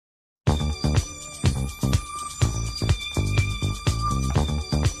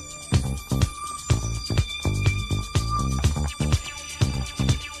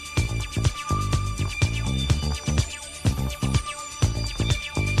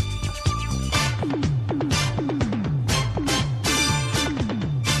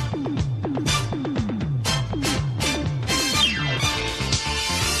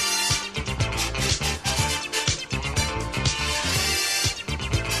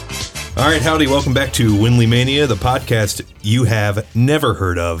All right, howdy. Welcome back to WindleyMania, the podcast you have never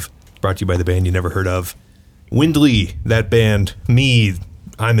heard of. Brought to you by the band you never heard of. Windley, that band. Me,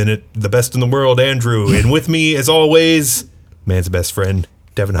 I'm in it. The best in the world, Andrew. And with me, as always, man's best friend,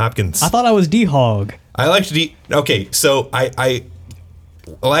 Devin Hopkins. I thought I was D-Hog. I like to Okay, so I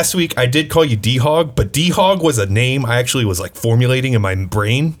last week I did call you D-Hog, but D-Hog was a name I actually was like formulating in my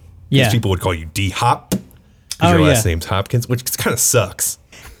brain. Yeah. Because people would call you D-Hop. Because your last name's Hopkins, which kind of sucks.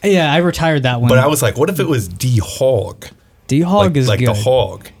 Yeah, I retired that one. But I was like, what if it was D-Hog? D-Hog is like good. the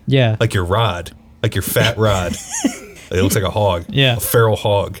hog. Yeah. Like your rod. Like your fat rod. It looks like a hog. Yeah. A feral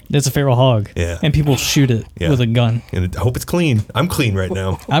hog. It's a feral hog. Yeah. And people shoot it with a gun. And I hope it's clean. I'm clean right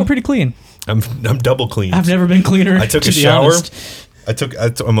now. I'm pretty clean. I'm double clean. I've never been cleaner. I took a shower.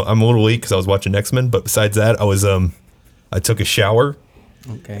 I'm a little late because I was watching X-Men, but besides that, I took a shower.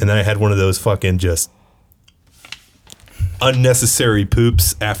 Okay. And then I had one of those fucking just unnecessary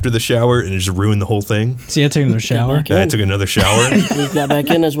poops after the shower, and it just ruined the whole thing. See, I took another shower. And I took another shower. You got back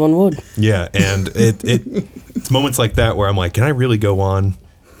in as one would. Yeah, and it's moments like that where I'm like, can I really go on?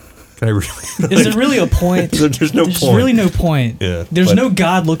 Can I really? Is there really a point? There's no point. There's really no point. Yeah, There's no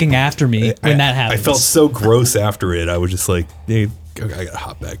God looking after me when that happens. I felt so gross after it. I was just like, hey, I gotta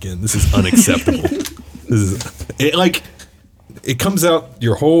hop back in. This is unacceptable. It comes out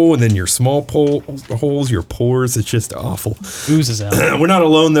your hole and then your small holes, your pores. It's just awful. Oozes out. We're not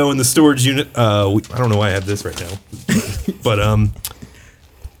alone though in the storage unit. I don't know why I have this right now, but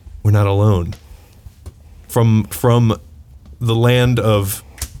we're not alone. From the land of,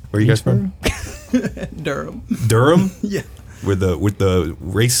 where are you guys from? Durham. Durham. Yeah. With the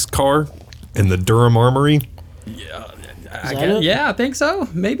race car and the Durham Armory. Yeah. It? I think so.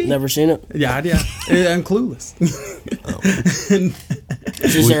 Maybe. Never seen it. Yeah. I'm clueless.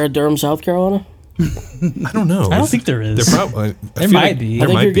 Is there a Durham, South Carolina? I don't know. I don't think there is. There probably. There might be. I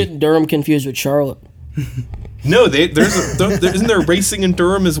think you're getting Durham confused with Charlotte. No, isn't there racing in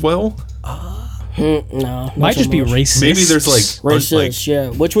Durham as well? No. Might just be racist. Maybe there's like racist,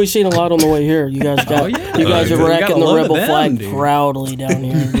 yeah. Which we've seen a lot on the way here. You guys got, you guys are racking the rebel flag proudly down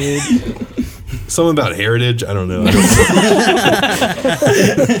here, dude. Something about heritage. I don't know.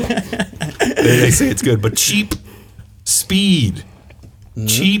 They say it's good, but cheap speed.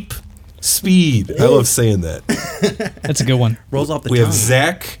 Cheap speed. I love saying that. That's a good one. Rolls off the We tongue. have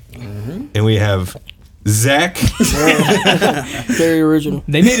Zach, and we have Zach. Very original.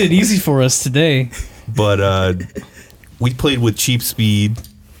 They made it easy for us today. But we played with cheap speed.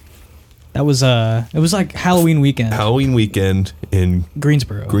 That was it was like Halloween weekend. Halloween weekend in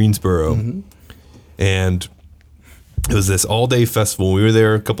Greensboro. And it was this all-day festival. We were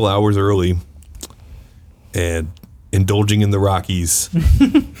there a couple hours early and indulging in the Rockies.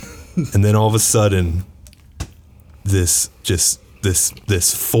 And then all of a sudden, this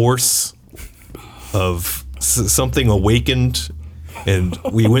force of something awakened, and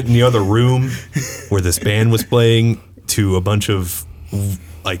we went in the other room where this band was playing to a bunch of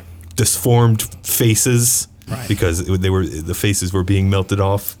like disformed faces. Right. Because the faces were being melted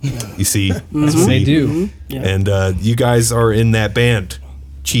off. You see, That's what they do. Yeah. and you guys are in that band.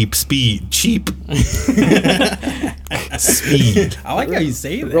 Cheap speed, cheap speed. I like how you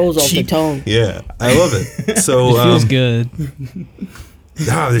say that. Rolls off the tongue. Yeah, I love it. So It feels good.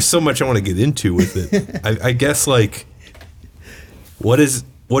 there's so much I want to get into with it. I guess like, what is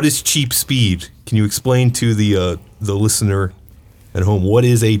cheap speed? Can you explain to the listener at home, what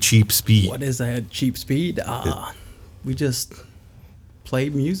is a cheap speed? What is a cheap speed? We just play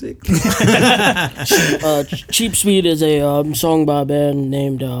music. Cheap Speed is a song by a band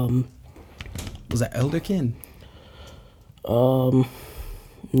named Was that Elderkin? no,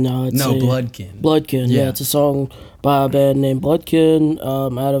 it's Bloodkin. Bloodkin, yeah, it's a song by a band named Bloodkin,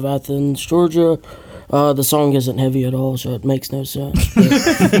 out of Athens, Georgia. The song isn't heavy at all, so it makes no sense.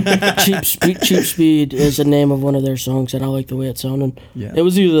 Cheap Speed is the name of one of their songs, and I like the way it sounded. Yeah. It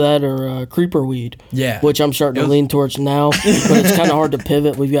was either that or Creeper Weed, which I'm starting to lean towards now, but it's kind of hard to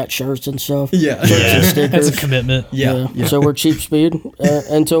pivot. We've got shirts and stuff. Yeah. Shirts and stickers. That's a commitment. Yeah. So we're Cheap Speed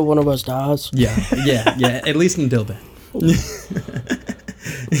until one of us dies. Yeah. At least until then.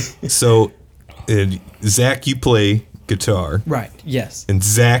 So, Zach, you play guitar. Right. Yes. And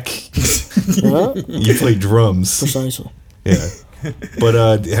Zach, you play drums. Precisely. Yeah.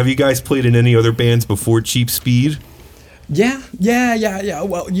 But have you guys played in any other bands before Cheap Speed? Yeah.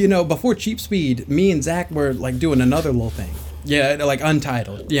 Well, before Cheap Speed, me and Zach were like doing another little thing. Yeah, like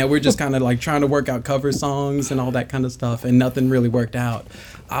Untitled. Yeah, we're just kind of like trying to work out cover songs and all that kind of stuff, and nothing really worked out.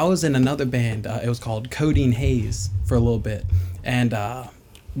 I was in another band. It was called Codeine Haze for a little bit, and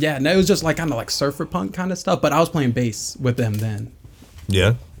it was just like kind of like surfer punk kind of stuff. But I was playing bass with them then.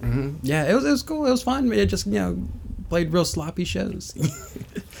 Yeah. Yeah, it was cool. It was fun. It just played real sloppy shows.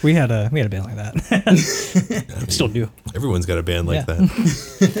 We had a band like that. Still do. Everyone's got a band like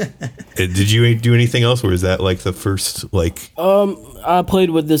that. Did you do anything else, or is that like the first like? I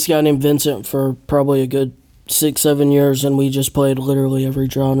played with this guy named Vincent for probably a good 6-7 years, and we just played literally every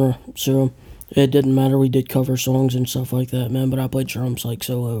genre. So it didn't matter. We did cover songs and stuff like that, man. But I played drums like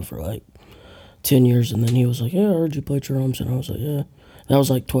solo for like 10 years, and then he was like, "Yeah, I heard you play drums," and I was like, "Yeah." That was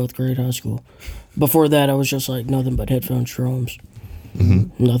like 12th grade high school. Before that, I was just like nothing but headphones, drums.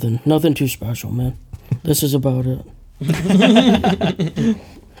 Nothing too special, man. This is about it.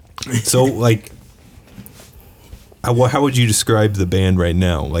 So, like, how would you describe the band right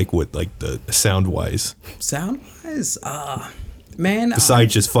now? Like, what, like the sound wise? Sound wise, man.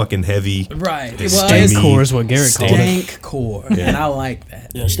 Besides just fucking heavy, Right. and Well, steamy, it's Core is what Garrett called it. stank core, and I like that.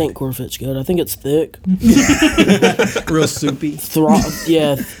 Yeah, Stinkcore fits good. I think it's thick. Real soupy.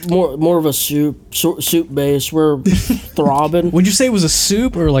 More of a soup base. We're throbbing. Would you say it was a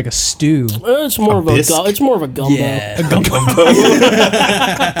soup or like a stew? It's more of bisque? it's more of a gumbo. Yeah.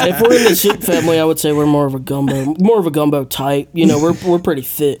 If we're in the soup family, I would say we're more of a gumbo type. We're pretty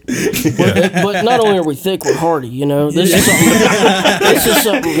thick. But not only are we thick, we're hearty. This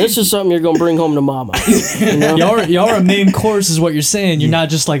is something you're gonna bring home to mama. Y'all are a main course, is what you're saying. You're not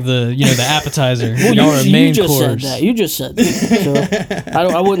just like the appetizer. Well, Y'all are a main you just course. said that. You just said that. So,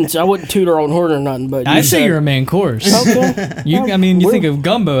 I wouldn't toot our own horn or nothing, but I'd say you're a main course. okay. You think of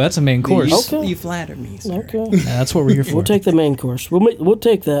gumbo, that's a main course. Okay. You flatter me, sir. Okay. Yeah, that's what we're here for. We'll take the main course. We'll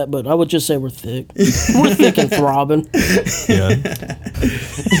take that, but I would just say we're thick. We're thick and throbbing. Yeah,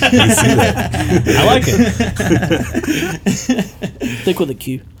 I see that. I like it. Thick with a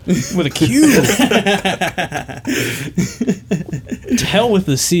Q. With a Q. To hell with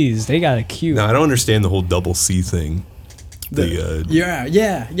the C's. They got a Q. No, I don't understand the whole double C thing.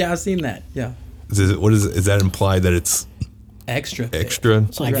 Yeah, I've seen that. Yeah. Is that imply that it's Extra. extra?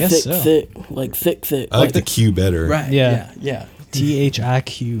 It's like I guess so. thick. I like the Q better. Right. Yeah. Yeah.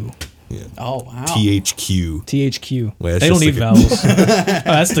 THIQ. Oh wow. THQ. THQ. Wait, They that's don't just need like vowels.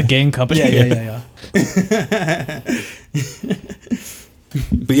 That's the gang company. Yeah.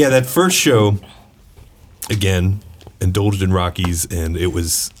 But yeah, that first show, again, indulged in Rockies, and it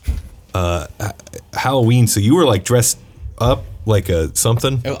was Halloween. So you were like dressed up like a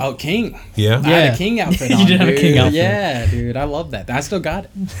something. Oh, King. Yeah. I had a King outfit on. You did have a King outfit. Yeah, dude. I love that. I still got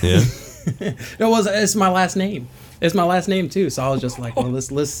it. Yeah. It's my last name. It's my last name too. So I was just like, well, let's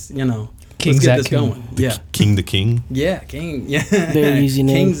King let's get Zach this King. going. Yeah. King the King. Yeah, King. Yeah. Very easy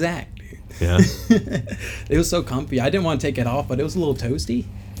name. King Zach, dude. Yeah. It was so comfy. I didn't want to take it off, but it was a little toasty.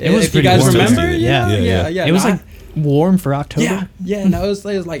 It was if you pretty guys warm. remember, Toasty. yeah. It was No, like warm for October. yeah. No, it was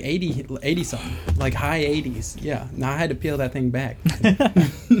like 80 something, like high 80s. Yeah. No, I had to peel that thing back.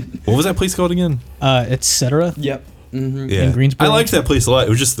 What was that place called again? Etc. Yep. Mm-hmm. Yeah. In Greensboro? I liked that place a lot. It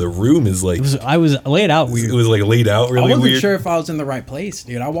was just the room is like I was laid out weird. it was like laid out I really wasn't weird. sure if I was in the right place,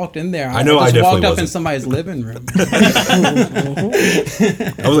 dude. I walked in there. I know I just definitely walked up in wasn't. somebody's living room.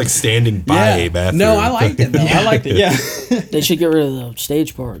 I was like standing by a bathroom. No, I liked it though. I liked it. Yeah. They should get rid of the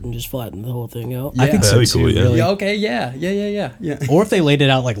stage part and just flatten the whole thing out. I think so That'd be too. cool, yeah. Really. Yeah. Okay. Yeah. Or if they laid it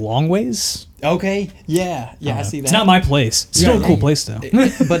out like long ways. Okay. Yeah. I see that. It's not my place. It's still a cool place though.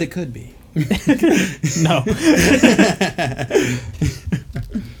 But it could be. No.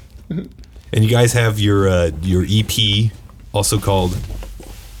 And you guys have your EP, also called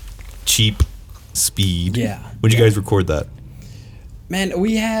Cheap Speed. Yeah. When'd you guys record that? Man,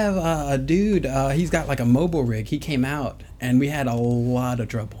 we have a dude. He's got like a mobile rig. He came out, and we had a lot of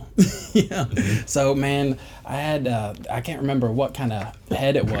trouble. Yeah. So, man, I had I can't remember what kind of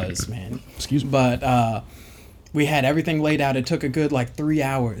head it was, man. Excuse me. But we had everything laid out. It took a good like 3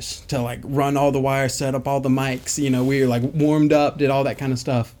 hours to like run all the wires, set up all the mics. We were like warmed up, did all that kind of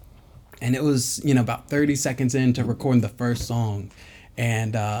stuff. And it was, about 30 seconds into recording the first song,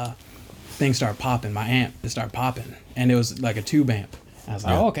 and things started popping. My amp just started popping, and it was like a tube amp. I was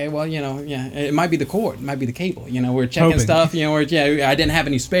like, oh, okay, well, it might be the cord, it might be the cable. We're checking Hoping. stuff. I didn't have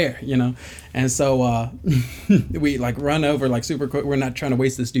any spare. And so we like run over like super quick. We're not trying to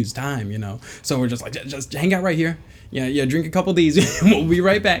waste this dude's time. So we're just like, just hang out right here. Yeah, drink a couple of these. We'll be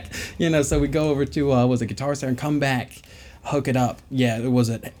right back. So we go over to was a Guitar Center and come back. Hook it up. Yeah,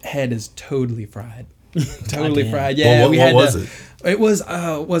 head is totally fried. Totally fried. Yeah, what was it? It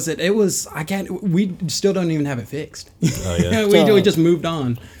was I can't. We still don't even have it fixed. Oh yeah. we just moved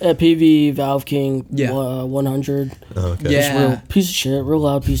on. PV Valve King 100. Oh, okay. Yeah. Real piece of shit, real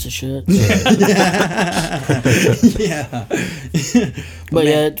loud piece of shit. Yeah. But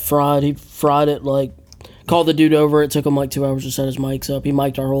yeah, it fried. He fried it like Called the dude over. It took him like 2 hours to set his mics up. He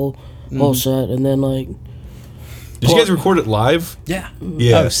mic'd our whole set, and then like. Did you guys record it live? Yeah.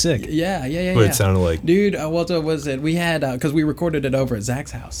 Yeah. Oh, sick. Yeah. What it sounded like. Dude, what was it? We had, because we recorded it over at Zach's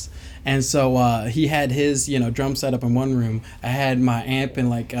house. And so he had his, drum set up in one room. I had my amp and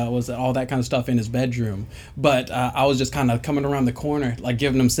all that kind of stuff in his bedroom. But I was just kind of coming around the corner, like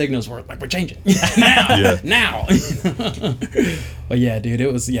giving them signals we're changing now. But yeah, dude,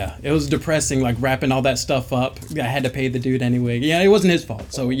 it was depressing, like wrapping all that stuff up. I had to pay the dude anyway. Yeah, it wasn't his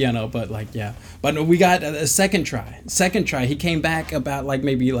fault. So but we got a second try. He came back about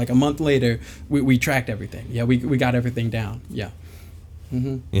maybe a month later. We tracked everything. Yeah, we got everything down. Yeah.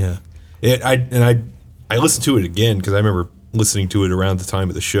 Mm-hmm. Yeah. I listened to it again because I remember listening to it around the time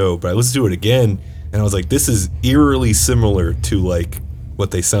of the show, but I listened to it again and I was like, this is eerily similar to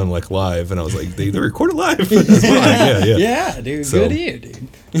what they sound like live, and I was like, they recorded live as well. Yeah, dude, so, good ear, dude.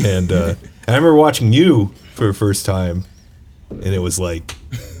 And I remember watching you for the first time, and it was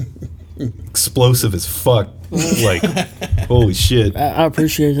explosive as fuck. Holy shit. I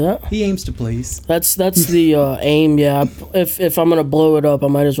appreciate that. He aims to please. That's the aim, yeah. If I'm gonna blow it up, I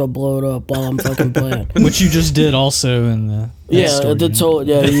might as well blow it up while I'm fucking playing. Which you just did also in the story,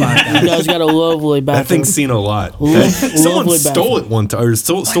 you guys got a lovely bathroom. That thing's seen a lot. Someone stole it one time, or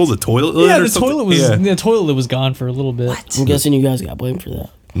stole the toilet. Yeah, or the something. toilet was the toilet was gone for a little bit. What? I'm guessing you guys got blamed for that.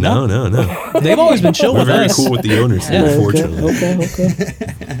 No. They've always been chill We're with very us. cool with the owners, unfortunately.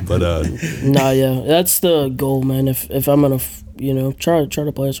 Okay. But nah, yeah, that's the goal, man. If I'm gonna, try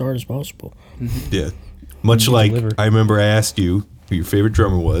to play as hard as possible. yeah, much like I remember I asked you who your favorite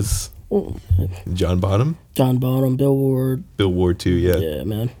drummer was. John Bonham, Bill Ward too. Yeah, yeah,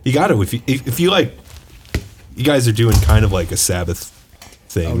 man. You got to if you like. You guys are doing kind of like a Sabbath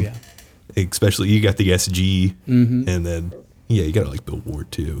thing. Oh yeah. Especially you got the SG, and then. Yeah, you gotta like Bill Ward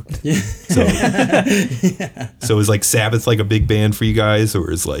too. Yeah. So is Sabbath a big band for you guys,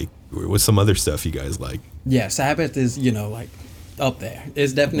 or is what's some other stuff you guys like? Yeah, Sabbath is up there.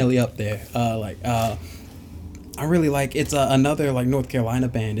 It's definitely up there. I really like it's another North Carolina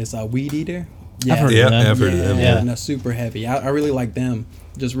band. It's Weed Eater. Yeah, I've heard of them. I've heard of them. Yeah, no, super heavy. I really like them.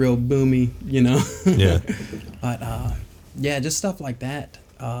 Just real boomy, Yeah. But just stuff like that.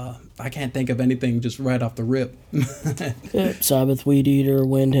 I can't think of anything just right off the rip. Yeah, Sabbath, Weed Eater,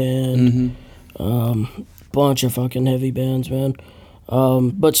 Windhand, bunch of fucking heavy bands, man.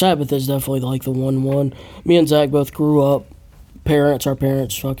 But Sabbath is definitely the one. Me and Zach both grew up. Our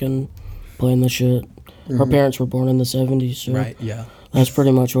parents fucking playing the shit. Our parents were born in the 70s, so right, yeah. That's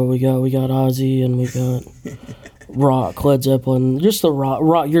pretty much what we got. We got Ozzy and we got rock, Led Zeppelin, just the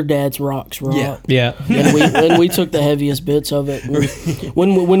rock. Your dad's rock's rock. Yeah. And we took the heaviest bits of it.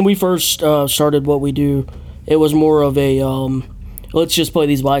 When we first started what we do, it was more of a let's just play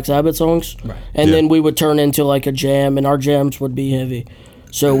these Black Sabbath songs, right. And then we would turn into a jam, and our jams would be heavy.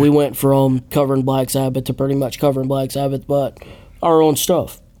 So we went from covering Black Sabbath to pretty much covering Black Sabbath, but our own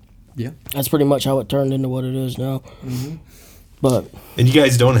stuff. Yeah, that's pretty much how it turned into what it is now. But and you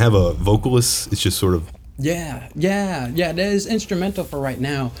guys don't have a vocalist; it's just sort of. Yeah. That is instrumental for right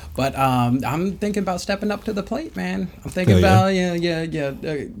now, but I'm thinking about stepping up to the plate, man. I'm thinking about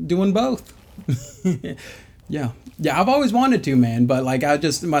doing both. Yeah. I've always wanted to, man, but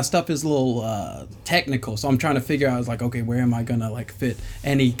my stuff is a little technical, so I'm trying to figure out. Okay, where am I gonna fit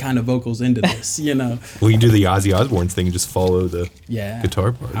any kind of vocals into this? Well, you do the Ozzy Osbourne thing and just follow the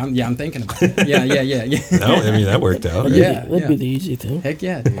guitar part. I'm thinking about it. Yeah. No, I mean that worked out. that'd be the easy thing. Heck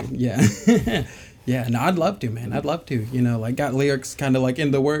yeah, dude. Yeah. Yeah, no, I'd love to, man. I'd love to. Got lyrics kind of in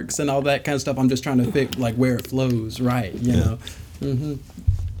the works and all that kind of stuff. I'm just trying to pick where it flows right, you know.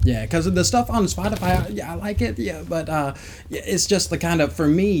 Yeah, because the stuff on Spotify, I like it. Yeah, but it's just the kind of, for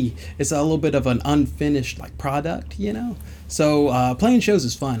me, it's a little bit of an unfinished product, So playing shows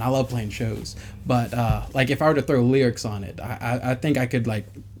is fun. I love playing shows, but if I were to throw lyrics on it, I think I could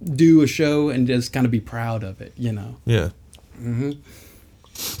do a show and just kind of be proud of it, Yeah.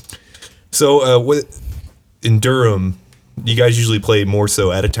 So in Durham, you guys usually play more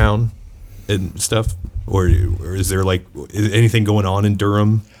so out of town and stuff, or is there anything going on in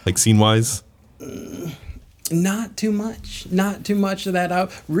Durham scene wise? Not too much of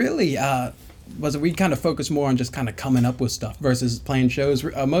that. Really, we kind of focus more on just kind of coming up with stuff versus playing shows.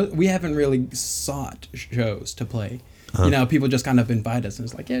 We haven't really sought shows to play. People just kind of invite us,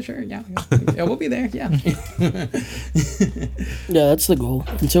 and it's yeah, sure, yeah, we'll be there, yeah. Yeah, that's the goal.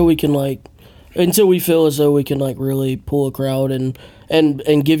 Until we feel as though we can really pull a crowd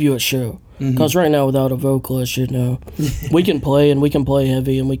and give you a show. Because right now, without a vocalist, we can play and we can play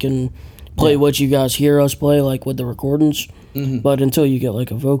heavy and we can play what you guys hear us play with the recordings. But until you get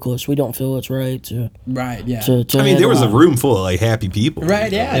like a vocalist, we don't feel it's right to. Right. Yeah. to I mean, there was a headline. room full of like happy people.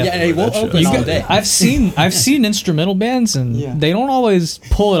 Right. Yeah. Yeah. Hey, we'll That show. open all day. I've seen instrumental bands and they don't always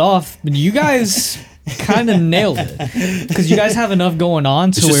pull it off, but you guys kind of nailed it because you guys have enough going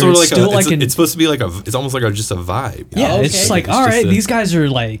on to It's just where sort of it's like still it's, like an it's supposed to be like it's almost like just a vibe. yeah, okay. it's just like It's all just right, a- these guys are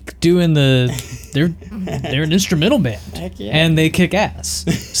like doing they're an instrumental band yeah. and they kick ass.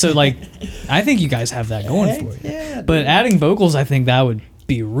 So like, I think you guys have that going for you. yeah, But adding vocals, I think that would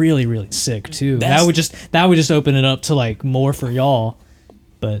be really really sick too. That's- That would just open it up to like more for y'all.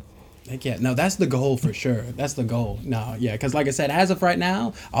 But Heck yeah, no, that's the goal for sure. That's the goal. No, yeah, because like I said, as of right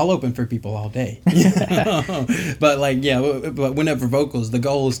now, I'll open for people all day. But like, yeah, but whenever vocals, the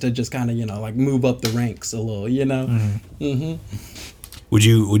goal is to just kind of like move up the ranks a little. Would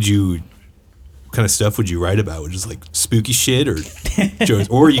you what kind of stuff would you write about? Would just like spooky shit or jokes,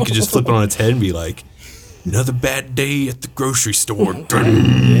 or you could just flip it on its head and be like, another bad day at the grocery store. I'm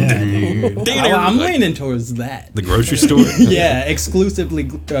leaning towards that. The grocery store. Yeah, exclusively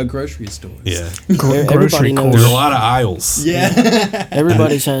grocery stores. Yeah. Everybody knows. There's a lot of aisles. Yeah.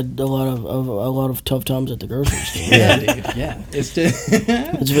 Everybody's had a lot of tough times at the grocery store. Yeah, dude. Yeah, it's just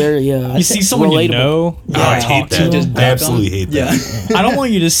It's very you see someone relatable. you know, Oh, I hate talk to that. them. I absolutely hate that. yeah. I don't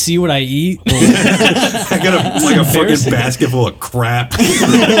want you to see what I eat. I got it's like a fucking basket full of crap.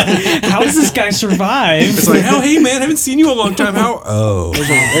 How does this guy survive? It's like, oh hey man, haven't seen you in a long time. How? Oh,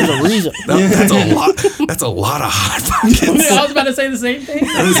 There's a reason. that's a lot. That's a lot of hot pockets. I was about to say the same thing.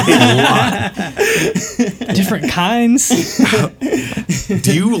 That is a lot. Different kinds.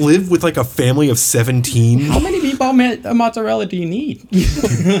 Do you live with like a family of 17? How many meatball mozzarella do you need?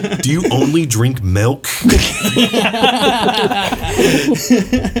 Do you only drink milk?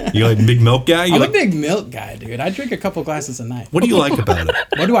 You like big milk guy? You I'm like, a big milk guy, dude. I drink a couple glasses a night. what do you like about it?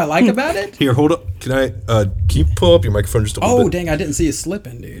 What do I like about it? Here, hold up. Can you pull up your microphone just a little Oh, bit? dang, I didn't see it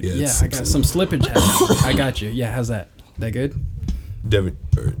slipping, dude. Yeah, Yeah, it I got some slippage happening. I got you. Yeah, how's that? That good? Devin,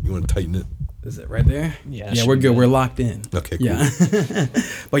 or you want to tighten it? Is it right there? Yeah, Yeah, should we're be good. good. We're locked in. Okay, cool. Yeah.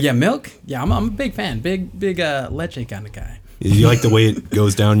 But yeah, milk. Yeah, I'm a big fan. Big leche kind of guy. You like the way it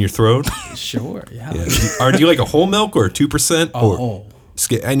goes down your throat? Sure. Yeah. Yeah. Or do you like a whole milk or 2%? Oh, or whole.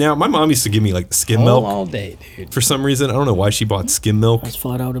 And now my mom used to give me like skim Whole milk all day, dude. for some reason. I don't know why she bought skim milk. That's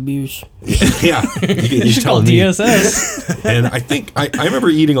flat out abuse. Yeah, you You should call telling me. DSS. And I think I remember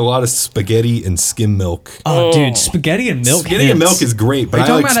eating a lot of spaghetti and skim milk. Oh, dude, spaghetti and milk. Spaghetti and hits. milk is great, but Are you I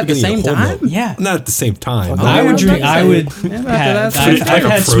talking like about at the spaghetti and same whole time? milk. Yeah. Not at the same time. I would drink. I would. Yeah, Have, that's I've like a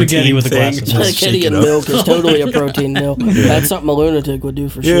had spaghetti protein with a glass thing. of milk. Shake Spaghetti it and up. milk is totally a protein meal. That's something a lunatic would do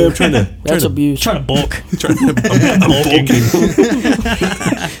for sure. Yeah, I'm trying to. That's abuse. Trying to bulk. I'm bulking.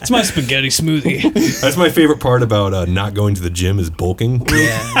 It's my spaghetti smoothie. That's my favorite part about not going to the gym is bulking.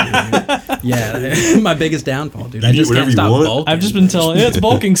 Yeah, dude. Yeah. My biggest downfall, dude. I You do just whatever can't you stop want. bulking. I've just been telling. Yeah, it's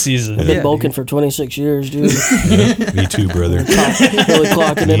bulking season. Been Yeah, bulking for 26 years, dude. Me too, brother. Really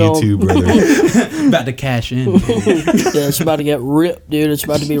clocking it Me on. too, brother. about to cash in. Dude. Yeah, it's about to get ripped, dude. It's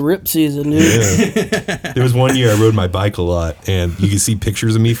about to be rip season, dude. Yeah. There was one year I rode my bike a lot, and you can see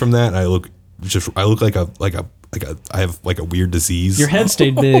pictures of me from that. And I look like I have like a weird disease. Your head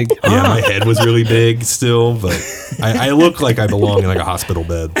stayed big. Yeah, my head was really big still, but I look like I belong in like a hospital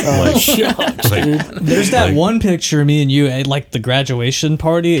bed. Like, Shucks, like- dude. There's that one picture of me and you at like the graduation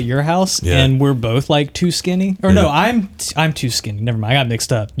party at your house, Yeah. and we're both like too skinny. Or no, I'm too skinny. Never mind, I got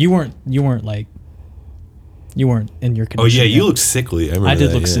mixed up. You weren't in your oh condition. yeah, you yet. look sickly. I remember I did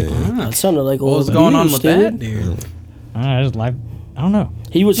that, look yeah, sickly. yeah. That sounded like a What was little going on abuse, with that, dude. dude? I don't know.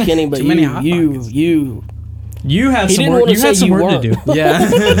 He was skinny, but Too many hot pockets. You had He some didn't work. wanna You had say some you work to weren't. do. Yeah.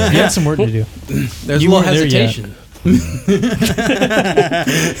 You had some work to do. There's You a little weren't there yet. hesitation.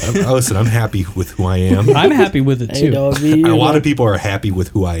 Listen, I'm happy with who I am. I'm happy with it Hey, too. dog, be A you, lot dog. of people are happy with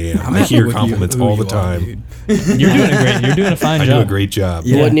who I am. I'm I happy hear with you, compliments who all the you are, time. dude. You're doing a great. You're doing a fine I job. do a great job.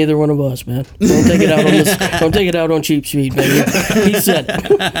 You Yeah. wasn't either one of us, man. Don't take it out on this. Don't take it out on cheap speed, baby. He said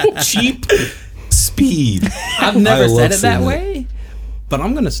it. Cheap speed. I've never I love said it that saying way, but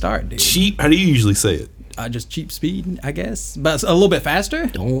I'm gonna start, dude. Cheap. How do you usually say it? Just cheap speed, I guess, but a little bit faster.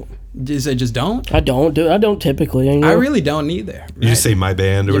 Don't. Is it just don't? I don't typically. You know? I really don't either. You just say my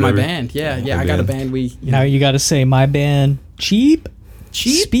band or Yeah, my whatever. band. Yeah, yeah. My I got a band. band. Now you got to say my band cheap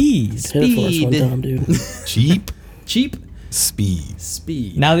speed. Hit it for us one speed. time, dude. Cheap Cheap speed.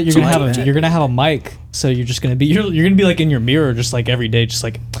 speed. Now that you're gonna have a mic, so you're just gonna be you're gonna be like in your mirror just like every day, just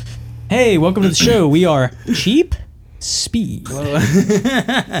like, hey, welcome to the show. We are cheap speed.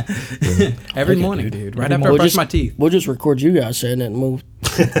 Every morning, dude. Right after I We'll brush just- my teeth. We'll just record you guys saying it, and we'll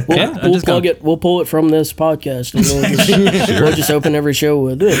Yeah, I'm just plug gonna- it. We'll pull it from this podcast, and we'll just open every show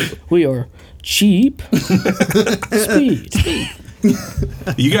with it. We are Cheap Speed.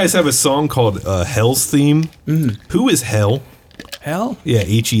 You guys have a song called Hell's Theme. Who is Hell? Hell? Yeah,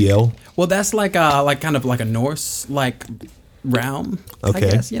 Hel. Well, that's like kind of like a Norse like realm. Okay.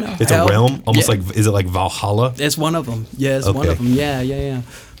 I guess, you know. It's Hell. a realm? Almost Yeah. like, is it like Valhalla? It's one of them. Yeah, it's one Okay. of them. Yeah.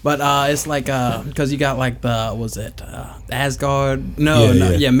 But it's like because you got like Asgard? No,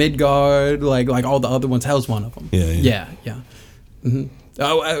 Midgard. Like all the other ones. Hell's one of them. Yeah.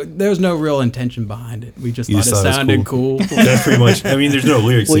 Mm-hmm. There's no real intention behind it. We just You thought just it thought it was sounded cool. That's pretty much, I mean, there's no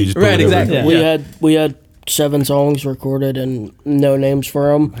lyrics, so you just put Right, whatever. exactly. Yeah. We had 7 songs recorded and no names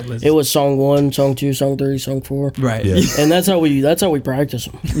for them. It was song 1, song 2, song 3, song 4. Right. Yeah. And that's how we practice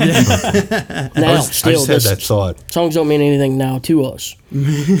them. Now, I still, just had that thought. songs don't mean anything now to us.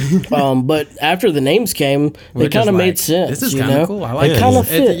 But after the names came, We're they kind of just made like, sense. This is you kind know? of cool. I like Yeah, it. kind of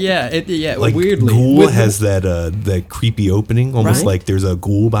fit. Like weirdly. Ghoul has that creepy opening, almost Right? like there's a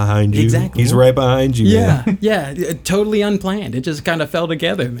ghoul behind you. Exactly. He's right behind you. man. Totally unplanned. It just kind of fell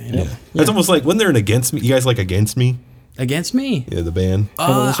together, man. Yeah. It's almost like, wasn't there an Against Me? You guys like Against Me? Against Me? Yeah, the band.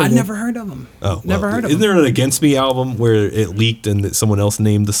 I never heard of them. Oh, never well, heard of Isn't them. there an Against Me album where it leaked and that someone else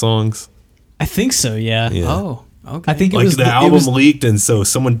named the songs? I think so. Yeah. Yeah. Oh, okay. I think it Like was the it album was- leaked, and so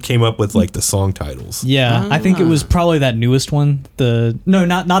someone came up with like the song titles. Yeah, I think it was probably that newest one.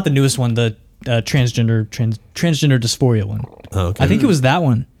 Not the newest one. The transgender dysphoria one. Oh, okay. I think it was that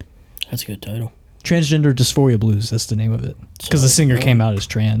one. That's a good title. Transgender dysphoria blues. That's the name of it. Because the singer came out as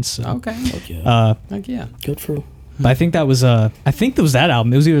trans. So. Okay. Fuck yeah. Heck yeah. Good for But I think that was that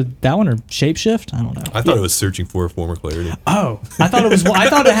album. It was either that one or Shapeshift. I don't know. I thought it was Searching for a Former Clarity. Oh, I thought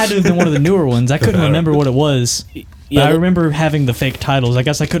it had to have been one of the newer ones. I couldn't remember what it was. But Yeah, I that- remember having the fake titles. I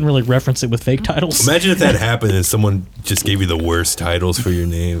guess I couldn't really reference it with fake titles. Imagine if that happened and someone just gave you the worst titles for your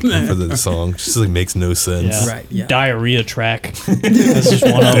name for the song. Just like makes no sense. Yeah. Right, yeah. Diarrhea track. That's just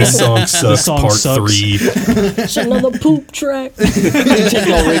one of them. This song sucks. song Part sucks. 3. It's another poop track. Take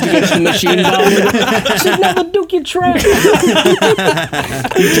all Rage Against the Machine volume. It's another Dookie track.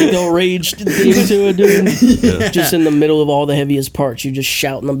 You take all Rage into it, dude. Just in the middle of all the heaviest parts, you just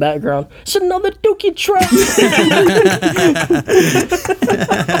shout in the background. It's another Dookie track.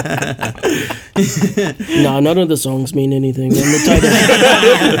 Nah, none of the songs mean anything. And the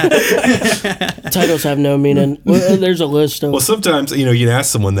titles have no meaning. Well, there's a list of. Well, sometimes, you can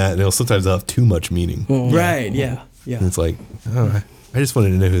ask someone that, and they'll have too much meaning. Right, yeah. And it's like, oh, I just wanted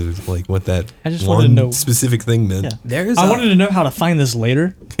to know what that I just wanted to know- specific thing meant. Yeah. There's I wanted to know how to find this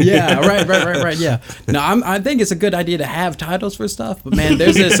later. Yeah, right. Yeah. No, I think it's a good idea to have titles for stuff, but man,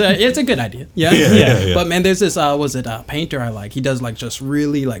 there's this. It's a good idea. Yeah. But man, there's this. Was it a painter I like? He does like just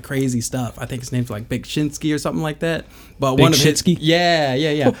really like crazy stuff. I think his name's like Big Shinsky or something like that. But Big one of his, Shinsky?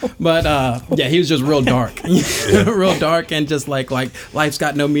 yeah. But yeah, he was just real dark, real dark, and just like life's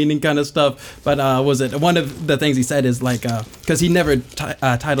got no meaning kind of stuff. But was it one of the things he said is like because he never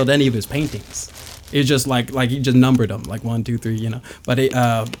titled any of his paintings. It's just like he just numbered them like 1, 2, 3, But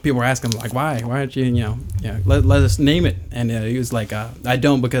people were asking him like, why aren't you, let us name it? And he was like, I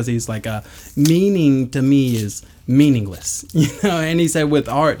don't, because he's like, meaning to me is meaningless, And he said with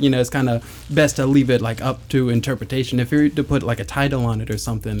art, it's kind of best to leave it like up to interpretation. If you're to put like a title on it or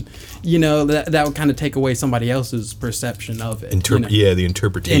something, that would kind of take away somebody else's perception of it. Yeah, the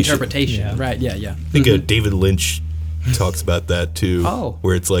interpretation. Interpretation, Yeah. right? Yeah. I think David Lynch talks about that too. Oh.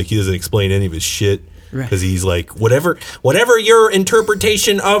 Where it's like he doesn't explain any of his shit. Right. Because he's like, whatever your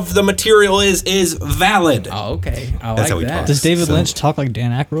interpretation of the material is valid. Oh, okay. I That's like how he that. talks. Does David So- Lynch talk like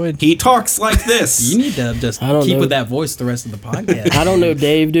Dan Aykroyd? He talks like this. You need to just I don't keep know. with that voice the rest of the podcast. I don't know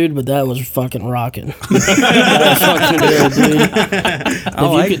Dave, dude, but that was fucking rocking. That was fucking good,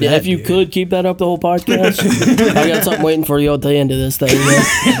 dude. If you could keep that up the whole podcast, I got something waiting for you at the end of this thing.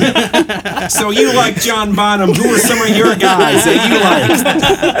 Man. So you like John Bonham? Who are some of your guys that you like?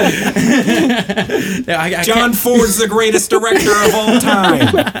 I John Ford's the greatest director of all time.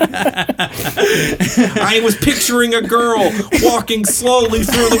 I was picturing a girl walking slowly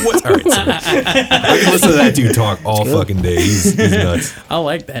through the woods. All right, sorry. I can listen to that dude talk all fucking day. He's nuts. I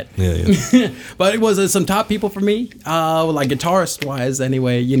like that. Yeah. But it was some top people for me, like guitarist wise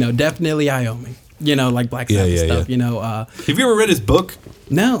anyway, definitely Iommi. Like Black Sabbath stuff, Have you ever read his book?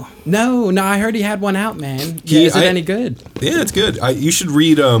 No, I heard he had one out, man. He- Is it I- any good? Yeah, it's good. You should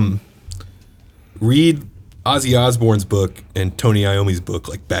read Ozzy Osbourne's book and Tony Iommi's book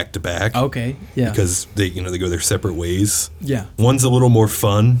like back to back. Okay, yeah. Because they go their separate ways. Yeah. One's a little more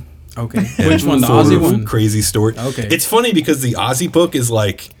fun. Okay. Which one? The full Ozzy of one? Crazy story. Okay. It's funny because the Ozzy book is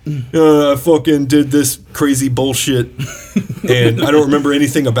like, I fucking did this crazy bullshit and I don't remember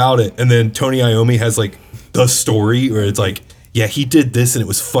anything about it. And then Tony Iommi has like the story where it's like, yeah, he did this and it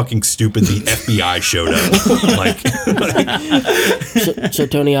was fucking stupid. The FBI showed up. So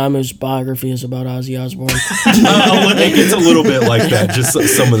Tony Imu's biography is about Ozzy Osbourne. It's a little bit like that. Just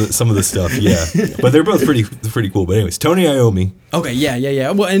some of the stuff, yeah. But they're both pretty cool. But anyways, Tony Iommi. Okay,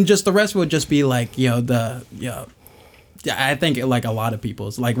 yeah. Well, and just the rest would just be like, yeah, I think like a lot of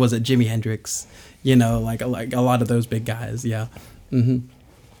people's, like, was it Jimi Hendrix? Like a lot of those big guys, yeah. Mm-hmm.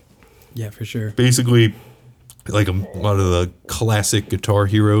 Yeah, for sure. Basically, like a lot of the classic guitar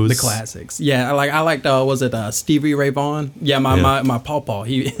heroes. The classics. Yeah, I liked was it Stevie Ray Vaughan? Yeah, my pawpaw.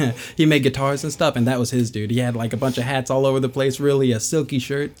 He made guitars and stuff, and that was his dude. He had like a bunch of hats all over the place, really silky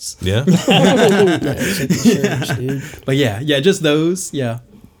shirts. Yeah. But yeah, just those. Yeah.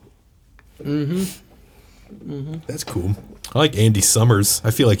 That's cool. I like Andy Summers.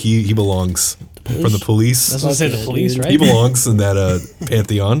 I feel like he belongs from the Police. That's what I say, the Police, right? He belongs in that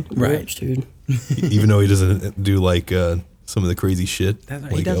pantheon. Right, dude. Even though he doesn't do like some of the crazy shit,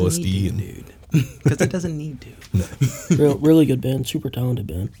 like he doesn't LSD need to, and dude. Because he doesn't need to. Really good band, super talented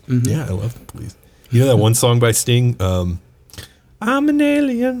band. Mm-hmm. Yeah, I love the Police. You know that one song by Sting? I'm an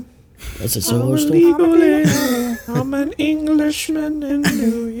alien. That's a solo I'm a stuff. legal alien. I'm an Englishman in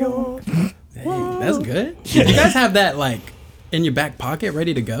New York. Dang, that's good. You guys have that like in your back pocket,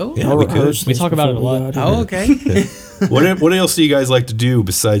 ready to go? Yeah, we could. We talk about it a lot. Oh, okay. What else do you guys like to do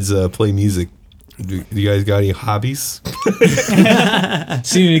besides play music? Do you guys got any hobbies?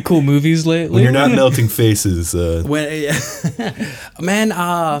 Seen any cool movies lately? When you're not melting faces. Man,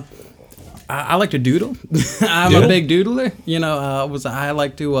 I like to doodle. I'm a big doodler. I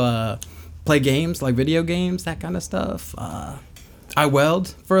like to play games, like video games, that kind of stuff. I weld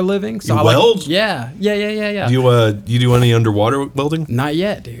for a living. So You I weld? Like, yeah. Do you do any underwater welding? Not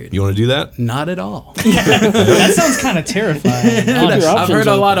yet, dude. You want to do that? Not at all. That sounds kind of terrifying. honestly. I've heard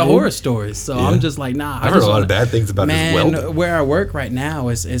a lot of dude. horror stories, so I'm just like, nah. I've heard a lot of bad things about just welding. Man, where I work right now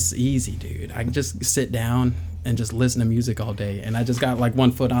it's easy, dude. I can just sit down and just listen to music all day, and I just got like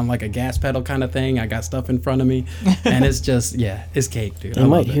one foot on like a gas pedal kind of thing. I got stuff in front of me, and it's just it's cake, dude. They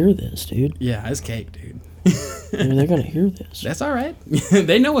might hear this, dude. Yeah, it's cake, dude. They're gonna hear this. That's all right.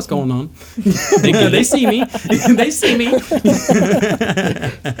 They know what's going on. They see me. They see me.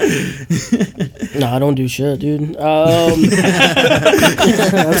 No, I don't do shit, dude. I've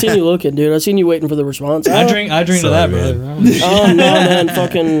seen you looking, dude. I've seen you waiting for the response. I drink to that, man. brother. Oh no, man!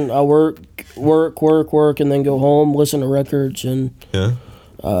 Fucking, I work, and then go home, listen to records, and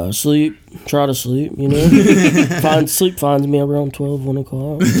Yeah. sleep. Try to sleep. Sleep finds me around 12, 1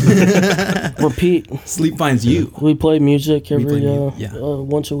 o'clock. Repeat. Sleep finds you. We play music every yeah.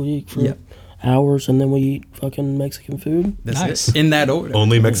 once a week for Yep. hours, and then we eat fucking Mexican food. That's Nice. it. In that order.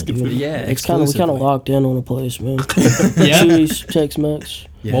 Only Mexican food. Yeah, We kind of locked in on a place, man. Yeah. Chewy's, Tex-Mex.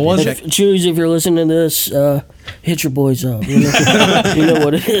 Yeah, What was check- it? Chewy's, if you're listening to this, hit your boys up. You know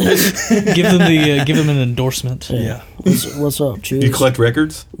what it is. give them an endorsement. Yeah. What's up, Chewy's? Do you collect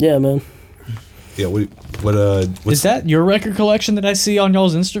records? Yeah, man. Yeah. What's Is that your record collection that I see on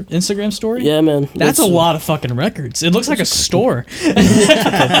y'all's Instagram story? Yeah, man. That's a lot of fucking records. It looks like a store.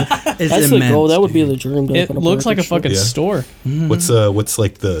 It's That's the immense, goal. That would dude. be the dream. To It open up looks like a record store. fucking Yeah. store. what's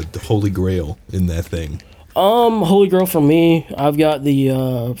like the holy grail in that thing? Holy Grail for me, I've got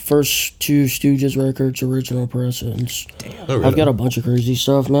the first two Stooges records, original pressings. Oh, really? I've got a bunch of crazy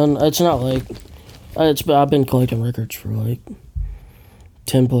stuff, man. It's not like I've been collecting records for like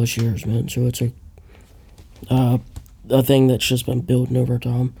 10 plus years, man. So it's a thing that's just been building over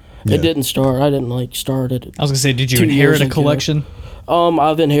time. Yeah. It didn't start. I didn't like start it. I was gonna say, did you 2 inherit years a ago. collection?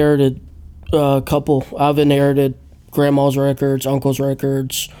 I've inherited a couple. I've inherited grandma's records, uncle's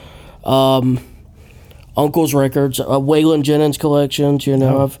records, uncle's records, Waylon Jennings collections.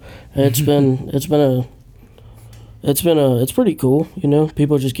 It's pretty cool.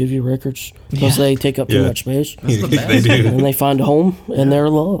 People just give you records because they take up too Yeah. much space, They do. and they find a home and they're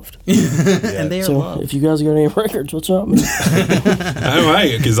loved. And they are So loved. if you guys got any records, what's up, man? I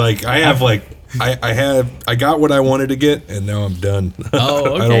might, because like I have like I got what I wanted to get, and now I'm done.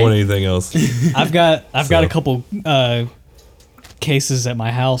 Oh, I don't okay. want anything else. I've got a couple cases at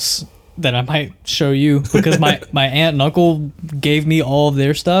my house that I might show you because my aunt and uncle gave me all of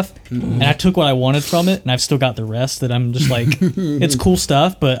their stuff, and I took what I wanted from it, and I've still got the rest that I'm just like, it's cool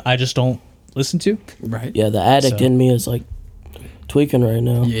stuff, but I just don't listen to. Right. Yeah, the addict So- in me is like tweaking right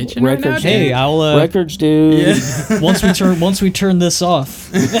now. You itching right now, Records, dude? Hey, I'll records, dude. once we turn this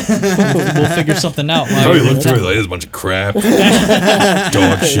off, we'll figure something out. Oh, you look through it, like, there's a bunch of crap,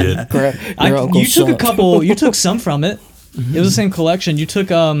 dog shit. Your uncle You took a sucked. couple. You took some from it. It was the same collection. You took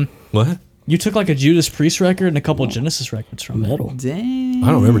What? You took like a Judas Priest record and a couple Genesis records from it. metal. Dang. I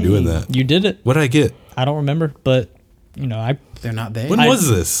don't remember doing that. You did it. What did I get? I don't remember, but you know, They're not there. When was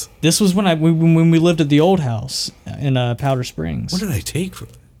this? this was when we lived at the old house in Powder Springs. What did I take from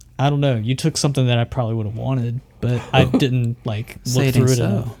it? I don't know. You took something that I probably would have wanted, but I didn't like Say look it through ain't it.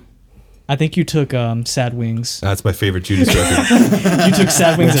 so. I think you took Sad Wings. That's my favorite Judas record. You took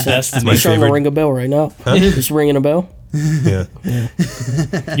Sad Wings of Destiny. my It's trying to favorite. ring a bell right now. It's ringing a bell. Yeah.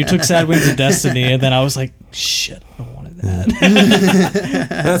 You took Sad Wings of Destiny, and then I was like, shit, I wanted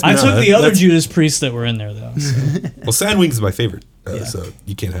that. I took the other Judas Priests that were in there, though. So. Well, Sad Wings is my favorite, so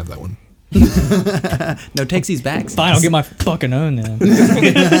you can't have that one. No, takes these back. Fine, I'll get my fucking own then.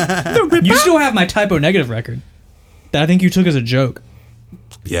 You still have my Typo Negative record that I think you took as a joke.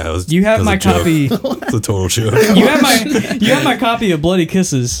 Yeah, it was. You have it was my a joke. copy. It's a total joke. You have my copy of Bloody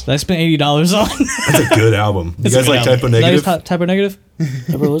Kisses that I spent $80 on. That's a good album. You guys like Typo Negative? Typo Negative?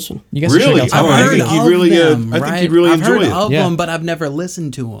 Never listen. You guys Really? should check out Oh, Typo I Negative. think you'd really, them, I think right? you'd really I've enjoy heard it. of Yeah. them, but I've never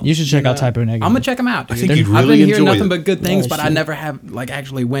listened to them. You should check out Typo Negative. I'm gonna check them out. Dude. think you'd I've really been hearing enjoy nothing it. but good things, Nice, but I yeah. never have like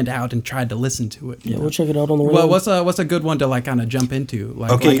actually went out and tried to listen to it. Yeah, we'll check it out on the way. Well, what's a good one to like kind of jump into,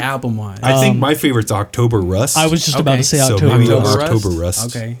 like, Okay. like album wise? I think my favorite's October Rust. I was just about to say So October. maybe Rust. October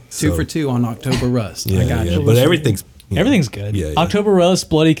Rust. Okay, So- 2 for 2 on October Rust. Yeah, I got yeah. you. But everything's Everything's good. Yeah, yeah. October Rust,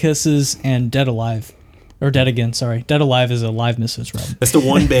 Bloody Kisses, and Dead Alive. Or Dead Again, sorry. Dead Alive is a live Misfits album. That's the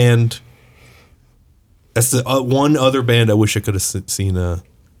one band. That's the one other band I wish I could have seen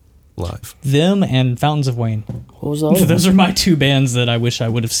live. Them and Fountains of Wayne. What was the other Those one? are my two bands that I wish I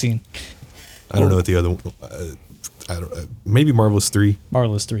would have seen. I don't know what the other one. I don't. Maybe Marvelous 3.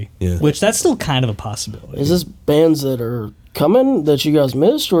 Marvelous 3. Yeah. Which that's still kind of a possibility. Is this bands that are coming that you guys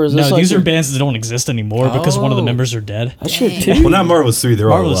missed, or is this No, like these are your- bands that don't exist anymore because one of the Oh. members are dead. That's your two. Well, not Marvelous 3. They're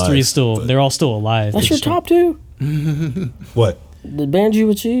all Marvelous alive. 3 is still, they're all still alive. That's your It's- top two. What? The bands you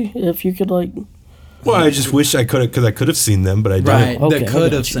would see if you could like. Well, I just wish I could have, because I could have seen them, but I didn't. Right, Okay, the I could got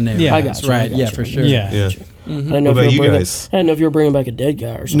have you. scenarios. Yeah. I got you, I Right, got yeah, you. for sure. Yeah. Yeah. I didn't What know if about were you bringing, guys? I didn't know if you were bringing back a dead guy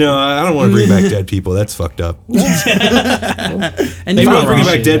or something. No, I don't want to bring back dead people. That's fucked up. And Maybe you not found bringing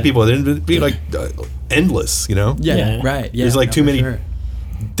wrong. back dead people. It'd be like endless, you know? Yeah, Yeah. right. Yeah, There's like yeah, too for many sure.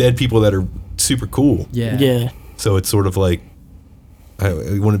 dead people that are super cool. Yeah. Yeah. So it's sort of like I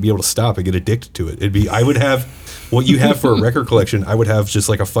want to be able to stop and get addicted to it. It'd be I would have what you have for a record collection. I would have just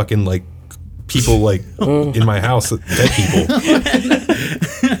like a fucking like people like in my house, dead people.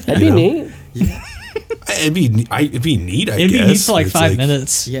 That'd be neat. It'd be neat. I It'd be neat guess. for like It's 5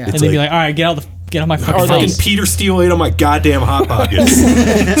 minutes. Yeah. And It's then be like- like, all right, get out my fucking Fucking face. Peter Steele ate on my goddamn hot pockets.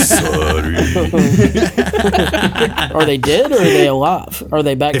 Sorry. Are they dead or are they alive? Are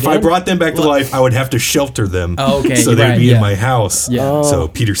they back? If dead? I brought them back to life, I would have to shelter them. Oh, okay, So they'd right, be yeah. in my house. Yeah. Oh. So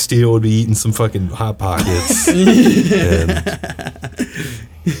Peter Steele would be eating some fucking hot pockets. And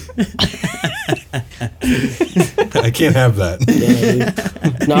I can't have that. Yeah,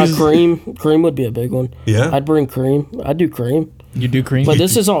 dude. Nah, cream. Cream would be a big one. Yeah? I'd bring cream. I'd do cream. You do cream? But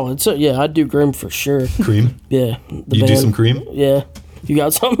this is all. It's yeah. I'd do cream for sure. Cream? Yeah. The You do band. some cream? Yeah. You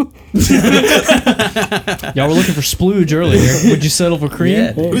got something? Y'all were looking for splooge earlier. Would you settle for cream?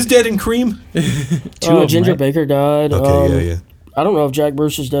 Yeah. Who's dead in cream? Two of 'em, Ginger right? Baker died. Okay, yeah. I don't know if Jack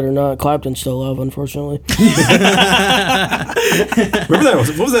Bruce is dead or not. Clapton's still alive, unfortunately. Remember that?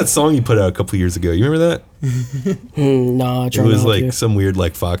 What was that song you put out a couple years ago? You remember that? Nah, I It try was not like to. some weird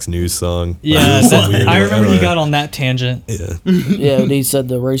like Fox News song. Yeah, It was some weird, I like, remember don't he know. got on that tangent. Yeah. Yeah, he said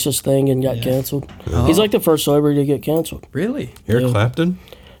the racist thing and got canceled. He's like the first celebrity to get canceled. Really? Eric Yeah. Clapton?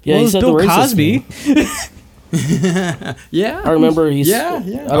 Yeah, Well, he it's said Bill the racist Cosby. thing. Yeah. I remember he's. Yeah,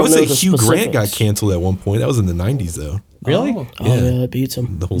 yeah. I would say Hugh Grant Grant got canceled at one point. That was in the 90s, though. Really? Oh. Oh, yeah, that beats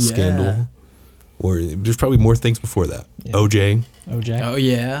him. The whole Yeah. scandal. Or there's probably more things before that. OJ. OJ. Oh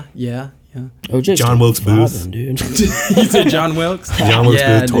yeah, yeah, yeah. OJ's John Wilkes Booth. vibing, dude. You said John Wilkes? John Wilkes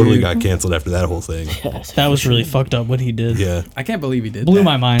Yeah, Booth totally dude. got canceled after that whole thing. That was really fucked up what he did. Yeah. I can't believe he did. Blew that.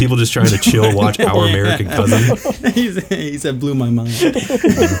 my mind. People just trying to chill, watch Our American Cousin. he said blew my mind. Appreciate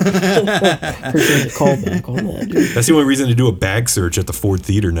the callback on that, dude. That's the only reason to do a bag search at the Ford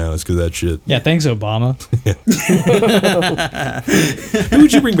Theater now is because of that shit. Yeah, thanks, Obama. Who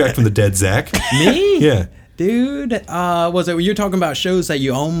would you bring back from the dead, Zach? Me? Yeah. Dude, was it you're talking about shows that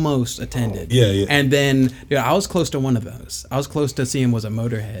you almost attended? Yeah, yeah. And then, dude, I was close to one of those. I was close to seeing was a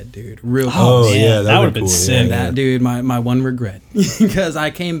Motorhead, dude. Real close. Oh, man, yeah. that That would've would been cool. sick. Yeah, That dude, my one regret, because I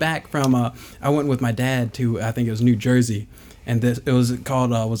came back from I went with my dad to I think it was New Jersey, and it was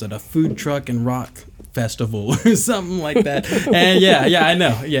called was it a food truck and rock festival or something like that? And yeah, I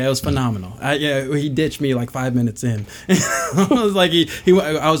know, yeah, it was phenomenal. He ditched me like 5 minutes in. I was like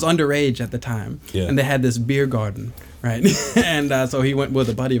I was underage at the time, Yeah. and they had this beer garden right? And so he went with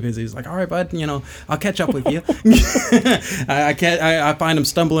a buddy of his. He's like, all right, bud, I'll catch up with you. I find him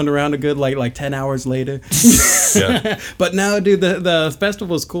stumbling around a good like 10 hours later. Yeah. But no, dude, the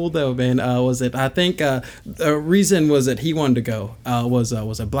festival was cool though, man. I think the reason was that he wanted to go was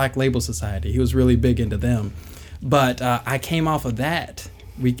a Black Label Society. He was really big into them. But I came off of that.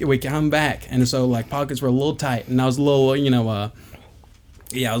 We come back, and so like pockets were a little tight, and I was a little, I was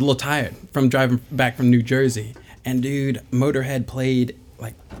a little tired from driving back from New Jersey. And dude, Motorhead played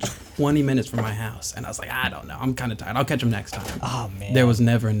like 20 minutes from my house, and I was like, I don't know, I'm kind of tired. I'll catch him next time. Oh man, there was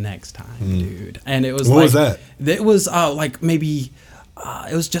never a next time, dude. And it was What was that? It was like maybe.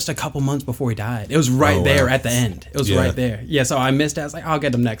 It was just a couple months before he died. It was right there at the end. It was right there. Yeah, so I missed it. I was like, I'll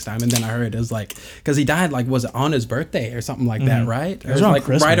get him next time. And then I heard it was like, because he died, like, was it on his birthday or something like that, right? It was like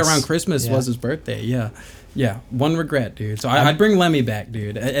Christmas. right around Christmas was his birthday. Yeah. Yeah. One regret, dude. So I'd bring Lemmy back,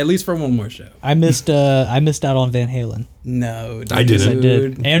 dude, at least for one more show. I missed out on Van Halen. No, dude. I didn't. I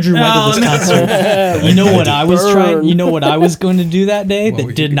did. Andrew went to this concert. You know what I was trying? You know what I was going to do that day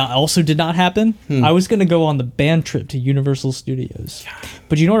that did not happen? I was going to go on the band trip to Universal Studios.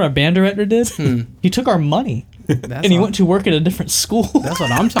 But you know what our band director did? He took our money. And he went to work at a different school. That's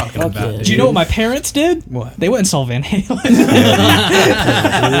what I'm talking about. yeah. Dude. Do you know what my parents did? What? They went and saw Van Halen.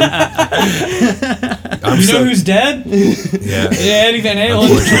 You know who's dead? Yeah. Eddie Van Halen.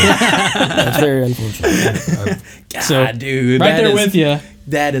 That's very unfortunate. God, So, dude. right that there is- with you.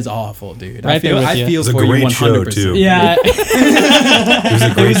 That is awful, dude. Right there with I you. feel It was a for you great 100%. show, too. Yeah. It was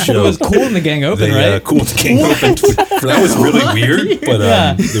a great It show. was Cool in the Gang open, They, right? Cool in the Gang opened. That was really weird, but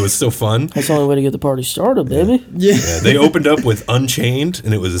Yeah. it was so fun. That's the only way to get the party started, baby. Yeah. Yeah, they opened up with Unchained,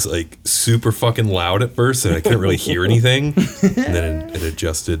 and it was like super fucking loud at first, and I couldn't really hear anything. And then it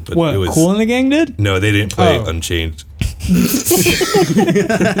adjusted, but What, it was Cool in the Gang did? No, they didn't play Oh. Unchained. Wait,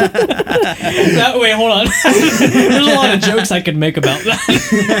 hold on. There's a lot of jokes I could make about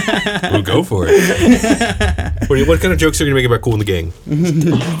that. We'll go for it. What kind of jokes are you gonna make about Cool in the Gang?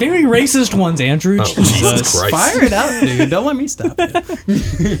 Very racist ones, Andrew. Oh, Jesus Christ! Fire it out, dude. Don't let me stop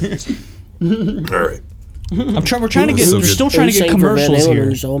it. All right. We're trying to get. So We're good. still trying to Who get sang for Van commercials Halen when here.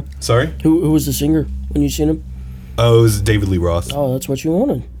 you saw him? Sorry. Who was the singer when you seen him? Oh, it was David Lee Roth. Oh, that's what you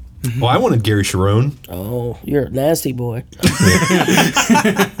wanted. Well, I wanted Gary Sharon. Oh, you're a nasty boy.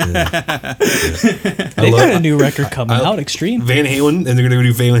 They got a new record coming out, Extreme. Van Halen, and they're gonna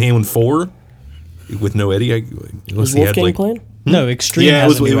do Van Halen 4 with no Eddie. Was Wolfgang playing? No, Extreme. Yeah, it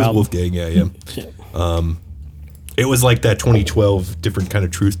has was a new album. Wolfgang. Yeah. It was like that 2012 different kind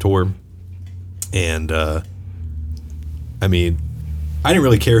of Truth tour, and I mean, I didn't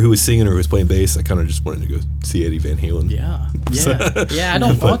really care who was singing or who was playing bass. I kind of just wanted to go see Eddie Van Halen. Yeah. I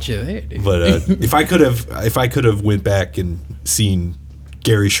don't fault you there, dude. But if I could have went back and seen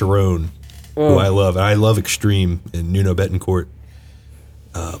Gary Sharon, who I love, and I love Extreme and Nuno Betancourt,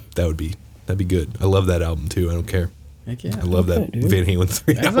 that'd be good. I love that album too. I don't care. Heck yeah. I love that dude. Van Halen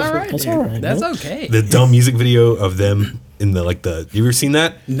 3 That's album. all right. That's dude. all right, That's man. okay. The dumb music video of them in the you ever seen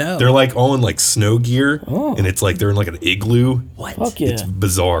that? No. They're like all in like snow gear, Oh. and it's like they're in like an igloo. What? Fuck yeah. It's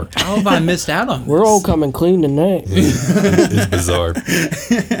bizarre. How have I missed out on this? We're all coming clean tonight. It's bizarre.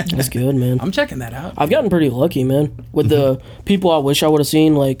 That's good, man. I'm checking that out. I've gotten pretty lucky, man, with the people I wish I would have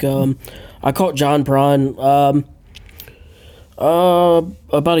seen. Like, I caught John Prine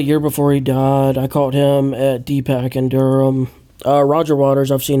about a year before he died. I caught him at DPAC in Durham. Roger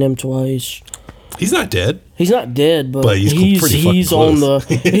Waters, I've seen him twice. He's not dead. He's not dead, but, But he's pretty fucking he's on close.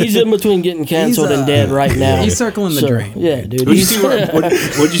 he's in between getting canceled and dead right now. He's circling the drain. Yeah, dude. What'd you see?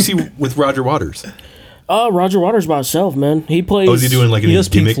 What'd you see with Roger Waters? Roger Waters by himself, man. He plays. Oh, is he doing like He any does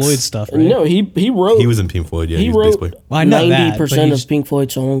Pink gimmicks? Floyd stuff, right? No, he wrote. He was in Pink Floyd. Yeah, he he was wrote bass player. Well, I know that, but 90% he's- of Pink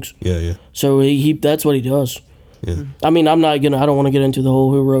Floyd songs. Yeah. So he that's what he does. Yeah. I mean, I don't want to get into the whole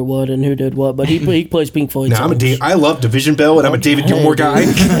who wrote what and who did what, but he plays Pink Floyd Now songs. I love Division Bell, and I'm a David Gilmour guy.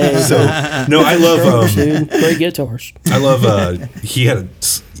 So no, I love Dude, great guitars. I love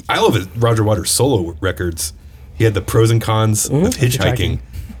I love his Roger Waters solo records. He had the pros and cons of hitchhiking,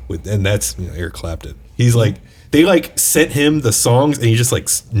 and that's Eric Clapton. He's like they sent him the songs, and he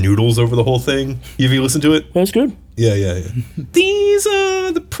just noodles over the whole thing. Have you listened to it? That's good. Yeah. These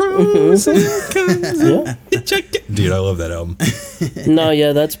are the pros and cons of hitchhiking. Dude, I love that album. No,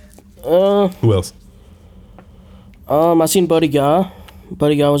 yeah, that's. Who else? I seen Buddy Guy.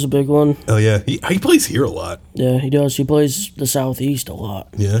 Buddy Guy was a big one. Oh yeah, he plays here a lot. Yeah, he does. He plays the Southeast a lot.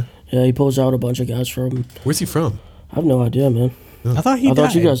 Yeah. Yeah, he pulls out a bunch of guys from. Where's he from? I have no idea, man. I thought he I died.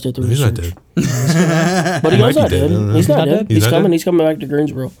 thought you guys did the He's not research. dead. But he might is be not dead. dead. I don't know. He's not He's not dead. dead? He's not dead? He's coming back to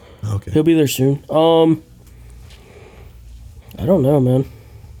Greensboro. Okay. He'll be there soon. I don't know, man.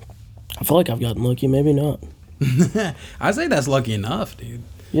 I feel like I've gotten lucky. Maybe not. I say that's lucky enough, dude.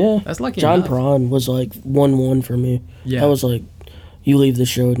 Yeah. That's lucky John enough. Prawn was like 1-1 for me. Yeah. That was like, you leave the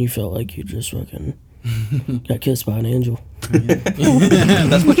show and you felt like you just fucking got kissed by an angel.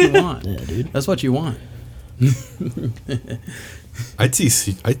 That's what you want. Yeah, dude. That's what you want. I'd see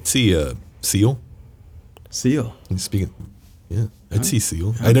Seal. Seal. Speaking, yeah, I'd see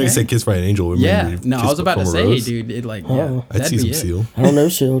Seal. I know you Okay. said Kissed by an Angel. Yeah. No, I Kissed was about to from a say, Rose. dude. It like, Oh. I'd see some it. Seal. I don't know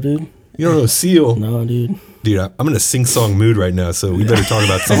Seal, dude. You don't know Seal? No, dude. Dude, I'm in a sing-song mood right now, so we better talk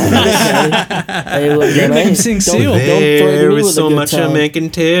about something else. Hey, look, man, make I him ain't- sing don't- Seal. don't threaten There me is with a so good much time. a man can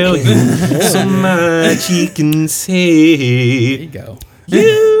tell you, so much he can There say. you go.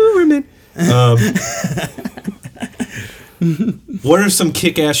 You remember. What are some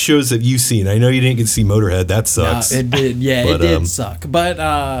kick-ass shows that you've seen? I know you didn't get to see Motorhead. That sucks. It did. Yeah, But, it did suck.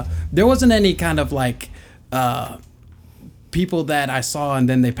 But there wasn't any kind of like people that I saw and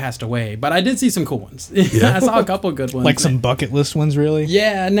then they passed away. But I did see some cool ones. Yeah? I saw a couple good ones. Like some bucket list ones, really.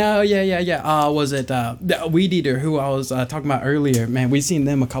 Yeah, no, yeah. Was it the Weed Eater who I was talking about earlier? Man, we seen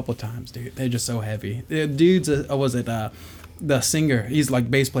them a couple times, dude. They're just so heavy. The dude's was it the singer? He's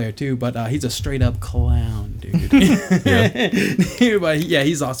like bass player too, but he's a straight up clown, dude. Yeah. But yeah,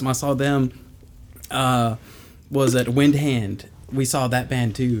 he's awesome. I saw them. Was it Windhand? We saw that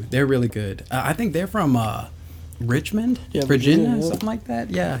band too. They're really good. I think they're from Richmond, Yeah, Virginia, Virginia, yeah. something like that.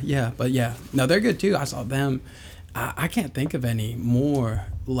 Yeah. But yeah, no, they're good too. I saw them. I can't think of any more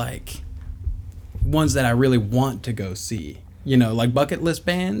like ones that I really want to go see. You know, like bucket list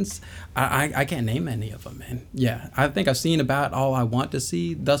bands. I can't name any of them, man. Yeah, I think I've seen about all I want to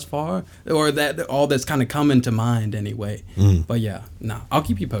see thus far, or that all that's kind of coming to mind anyway. But yeah, no, I'll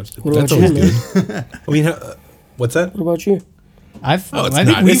keep you posted. What about That's you, always man? good. I mean, what's that? What about you? Oh, it's I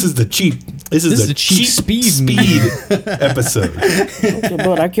not. think This is the cheap. This is the cheap speed episode. Okay,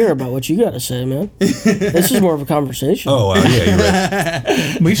 but I care about what you got to say, man. This is more of a conversation. Oh, wow,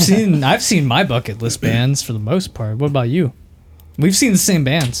 yeah, you're right. I've seen my bucket list bands for the most part. What about you? We've seen the same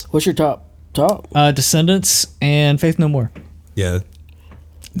bands. What's your top? Descendants and Faith No More. Yeah.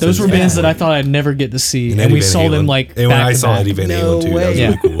 Those were bands that I thought I'd never get to see, and Eddie we Van saw them Halen. like and when back I to saw back. Eddie Van No Halen too, way. that was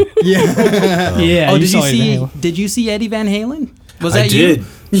really cool. Yeah. Oh, did saw you Eddie see? Van Halen. Did you see Eddie Van Halen? Was I that did. you?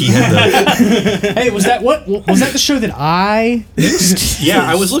 He had the. Hey, was that the show that I missed? Yeah,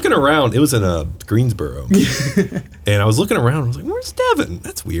 I was looking around. It was in Greensboro, and I was looking around. I was like, "Where's Devin?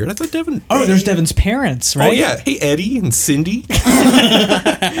 That's weird. I thought Devin." Oh, there's Devin's parents, Oh right? yeah. Hey Eddie and Cindy.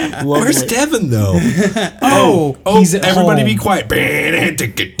 Lovely. Where's Devin though? Oh, he's at everybody home. be quiet.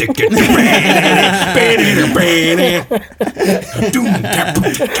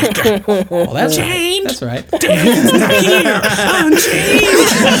 Oh, that's Change. That's right. David's not here.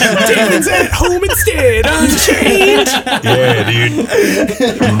 Unchanged. David's at home instead. Unchanged. Yeah, dude.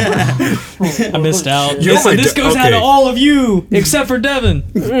 I missed out. You're my This goes out okay. to all of you except for Devin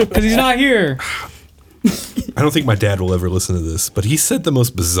because he's not here. I don't think my dad will ever listen to this, but he said the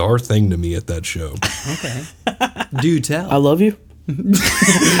most bizarre thing to me at that show. Okay. Do tell. I love you. Yeah,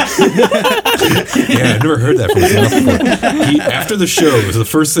 I've never heard that from his mouth before. After the show, it was the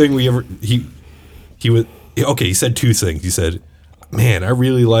first thing we ever. He said two things. He said, "Man, I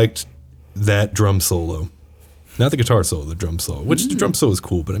really liked that drum solo, not the guitar solo, the drum solo. Which the drum solo is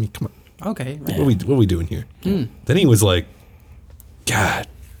cool, but I mean, come on, Okay. Right. what are we doing here?" Then he was like, "God,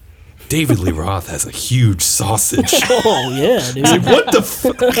 David Lee Roth has a huge sausage." Oh yeah, dude. Like, what the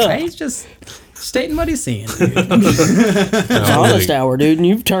fuck? He's just stating what he's seeing. Dude. It's honest hour, dude, and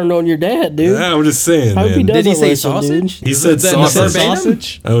you've turned on your dad, dude. I'm just saying, I hope he man. does. Did he say Listen, dude. sausage? He said Is that sausage. verbatim?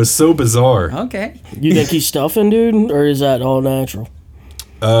 Sausage. That was so bizarre. Okay. You think he's stuffing, dude, or is that all natural?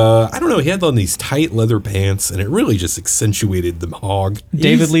 I don't know. He had on these tight leather pants, and it really just accentuated the hog.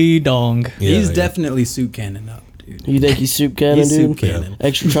 David Lee Dong. Yeah, He's yeah. definitely soup cannon up, dude. You think he's soup cannon, He's dude? soup cannon.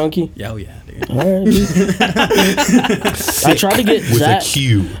 Extra chunky. Yeah, oh yeah, dude. All right, dude. I tried to get with Zach. a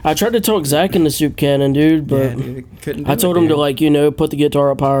Q. I tried to talk Zach into soup cannon, dude, Yeah, but dude. Couldn't. I told him to put the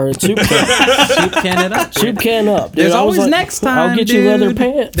guitar up higher and soup can. soup cannon up. Soup can up. Dude. There's I was always like, next time. I'll get you leather dude.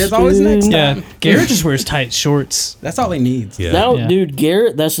 pants. There's always dude. next time. Yeah, Garrett just wears tight shorts. That's all he needs. Yeah. Now, Yeah. dude,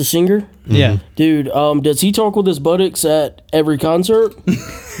 Garrett, that's the singer. Yeah. Dude, does he talk with his buttocks at every concert?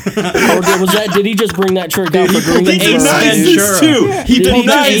 Did he just bring that trick out for Green He Day? denies Ace this too. He Dude, he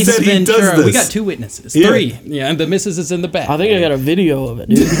denies Ace that he does Ventura. this. We got two witnesses. Yeah. Three. Yeah, and the missus is in the back. I think I got a video of it,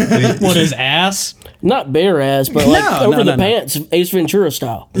 dude. What, his ass? Not bare ass, but like No, over no, the no. pants, Ace Ventura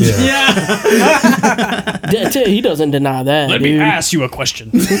style. Yeah. He doesn't deny that, Let dude. me ask you a question.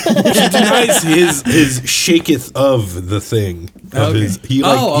 He denies his shaketh of the thing. Of Okay. his, he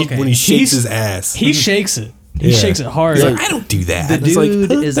Oh, okay. when he shakes He's- his ass. He shakes it. He shakes it hard. He's like, I don't do that. The And it's like,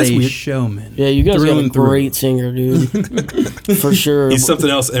 dude is that's a weird. showman. Yeah, you guys Through got a and through. great singer, dude. For sure. He's something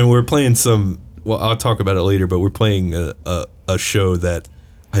else, and we're playing some. Well, I'll talk about it later, but we're playing a show that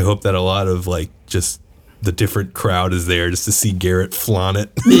I hope that a lot of like just the different crowd is there just to see Garrett flaunt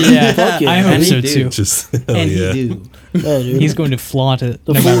it. Yeah, Fuck yeah. I hope And he so do. too. Just hell And yeah. he do. Yeah, dude. He's going to flaunt it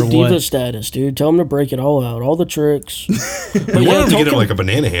The no full matter diva what. status, dude. Tell him to break it all out, all the tricks. But We yeah, wanted to get him talking- like a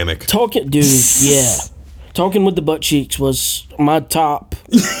banana hammock. Talking, dude, yeah. Talking with the butt cheeks was my top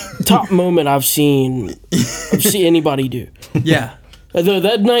moment I've seen anybody do. Yeah. Although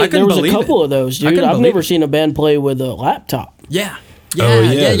that night there couldn't was a believe couple it. of those, I dude. couldn't I've believe never it. seen a band play with a laptop. Yeah. Oh,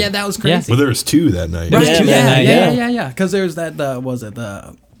 yeah. Yeah, that was crazy. Well, there was 2 that night. Right, Yeah, yeah, man, yeah. Because there's that,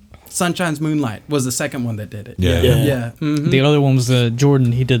 the Sunshine's Moonlight was the second one that did it. Yeah. Yeah. Mm-hmm. The other one was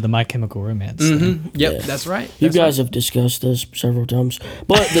Jordan. He did the My Chemical Romance thing. Yep, Yeah. that's right. You That's guys right. have discussed this several times.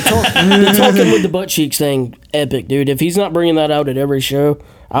 But the talking with the butt cheeks thing, epic, dude. If he's not bringing that out at every show,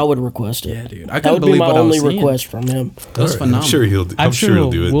 I would request it. Yeah, dude. I That couldn't would be believe my what I only was seeing. request from him. That was I'm phenomenal. sure he'll. I'm sure he'll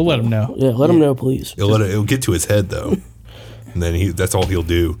do it. We'll let him know. Yeah, let him know, please. It'll get to his head though, and then that's all he'll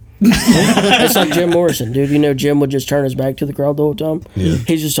do. It's like Jim Morrison, dude. You know, Jim would just turn his back to the crowd the whole time. Yeah.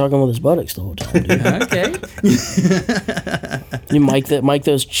 He's just talking with his buttocks the whole time, dude. Okay. You mic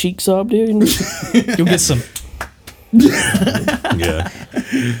those cheeks up, dude. You'll get some. Yeah.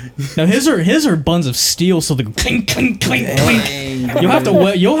 Now his are buns of steel, so they go clink clink clink clink.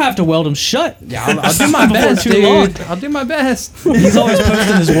 You'll have to weld them shut. Yeah, I'll do my Before best, too dude. long. I'll do my best. He's always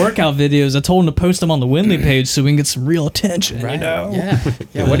posting his workout videos. I told him to post them on the Windley page so we can get some real attention. You know? Yeah.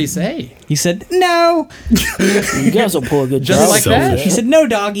 Yeah, what'd he say? He said no. You guys will pull a good Just job. like So that? He said no,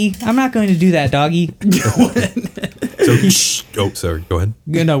 doggy. I'm not going to do that, doggy. So, sorry. Go ahead.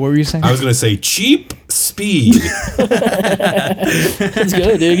 No, what were you saying? I was gonna say cheap speed. It's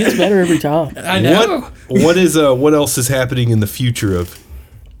good, dude. It gets better every time. I know. What else is happening in the future of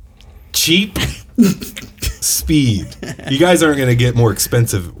cheap speed? You guys aren't gonna get more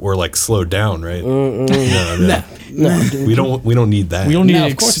expensive or like slowed down, right? No. No, dude. We don't need that. we don't need No,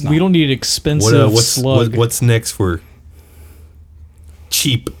 of course not. we don't need expensive slug. what's next for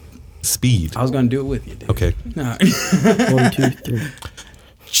cheap speed? I was going to do it with you, dude. Okay. No. 1, 2, 3.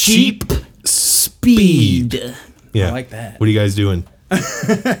 Cheap speed. Yeah. I like that. What are you guys doing?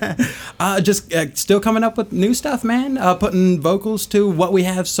 Just still coming up with new stuff, man. Putting vocals to what we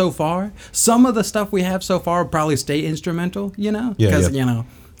have so far. Some of the stuff we have so far will probably stay instrumental, you know? Yeah, Because, yeah. you know,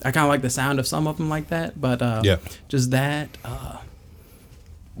 I kind of like the sound of some of them like that. But Yeah. just that.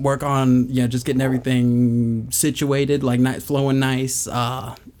 Work on, just getting everything situated, like flowing nice.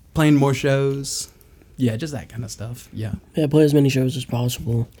 Playing more shows. Yeah, just that kind of stuff. Yeah. Yeah, play as many shows as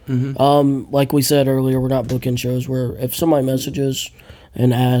possible. Mm-hmm. Like we said earlier, we're not booking shows where if somebody messages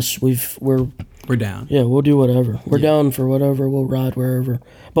and asks, we're down. yeah, we'll do whatever. We're down for whatever. We'll ride wherever.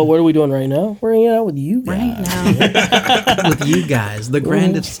 But what are we doing right now? We're hanging out with you guys. Right now, with you guys, the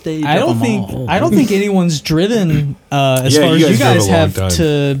grandest stage I don't of them think all. I don't think anyone's driven as Yeah, far you as you guys drove guys a long have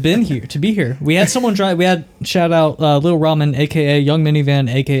time. to be here. We had someone drive. We had shout out Lil Ramen, aka Young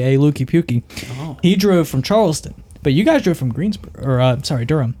Minivan, aka Lukey Pukey. Oh. He drove from Charleston, but you guys drove from Greensboro or sorry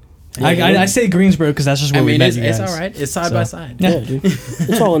Durham. I say Greensboro because that's just where we met it's, you guys. it's all right. It's side by side. Yeah, dude.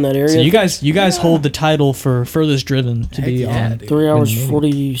 It's all in that area. So you guys hold the title for furthest driven to be Heck yeah, on. dude. 3 hours,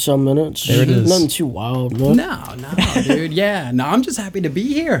 40 some minutes. There it is. Nothing too wild, man. No, dude. Yeah, no. I'm just happy to be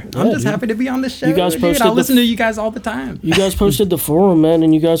here. I'm Yeah, just dude. happy to be on the show. You guys dude. posted I the- listen to you guys all the time. You guys posted the forum, man,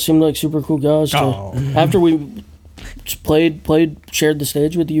 and you guys seemed like super cool guys. After we shared the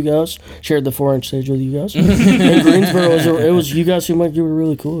stage with you guys, shared the 4-inch stage with you guys. In Greensboro, it was you guys seemed like you were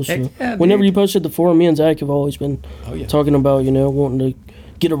really cool. So Heck yeah, whenever dude. you posted the forum, me and Zach have always been talking about, wanting to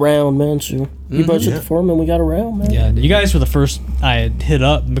get around, man. So you posted the forum and we got around, man. Yeah, you guys were the first I had hit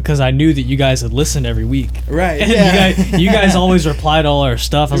up because I knew that you guys had listened every week. Right. And you guys always replied to all our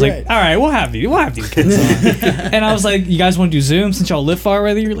stuff. I was Right. like, all right, we'll have these kids on. And I was like, you guys want to do Zoom since y'all live far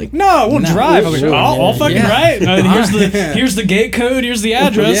away? You're like, no, we'll drive. I was like, I'll fucking Yeah. right. Here's the gate code. Here's the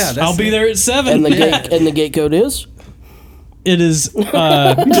address. Yeah, that's I'll be it. there at 7. And the gate code is It is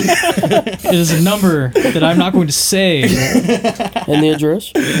it is a number that I'm not going to say. and the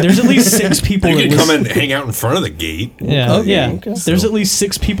address. There's at least 6 people You that can come listen. and hang out in front of the gate. Yeah, Okay, yeah. okay. There's at least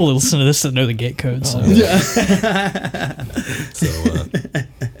 6 people that listen to this that know the gate code. So So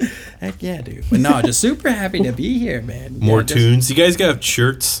Heck yeah, dude. But no, just super happy to be here, man. more Yeah, just- tunes. You guys got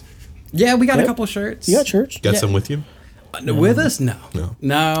shirts? Yeah, we got a Yep. couple shirts. You got church? Got Yeah. some with you? With us? No.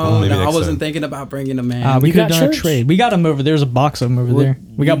 No. Maybe I next wasn't time. thinking about bringing them in. we You could have got done a shirts? trade. We got them over. There's a box of them over there.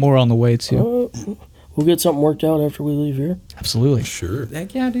 We got more on the way too. We'll get something worked out after we leave here. Absolutely. Sure.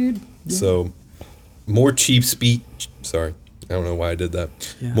 Heck yeah, dude. Yeah. So more cheap speed. Sorry, I don't know why I did that.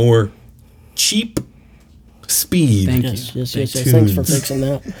 Yeah. More cheap speed. Thank Yes, you. yes, yes, yes. Tunes. Thanks for fixing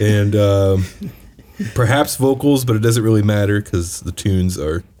that. And perhaps vocals, but it doesn't really matter because the tunes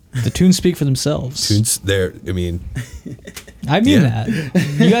are The tunes speak for themselves. tunes. There, I mean, I mean Yeah.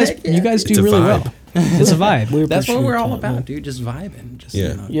 that. You guys It's do a really vibe. well. It's a vibe. We That's what appreciate we're all that, about, man. dude. Just vibing. Just, Yeah.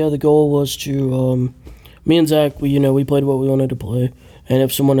 you know. Yeah, the goal was to, me and Zach, we played what we wanted to play. And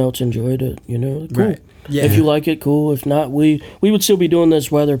if someone else enjoyed it, cool. Right. Yeah. If you like it, cool. If not, we would still be doing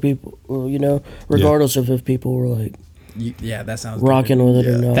this whether people, regardless of if people were like Yeah, that sounds rocking good. with it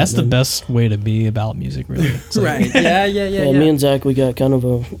or Yeah. not. That's the man. best way to be about music, really. It's like- Right. Yeah. Yeah, me and Zach, we got kind of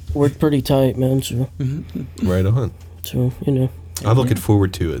we're pretty tight, man. So, right on. so I'm looking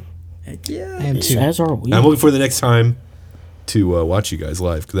forward to it. Heck yeah. I am too. as are we. I'm looking for the next time to watch you guys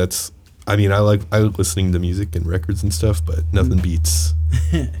live because that's. I mean, I like listening to music and records and stuff, but nothing beats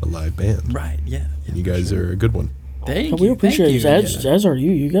a live band. Right. Yeah. And you guys are a good one. Thank we you. appreciate it. Thank you. As are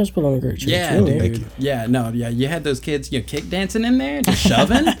you. You guys put on a great show. Yeah, too, dude. man. Thank you. Yeah, no, yeah. You had those kids, kick dancing in there, just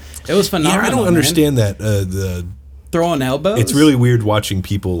shoving. It was phenomenal. Yeah, I don't man. understand that. The Throwing elbows. it's really weird watching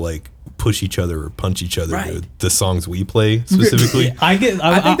people like push each other or punch each other Right. to the songs we play specifically. I think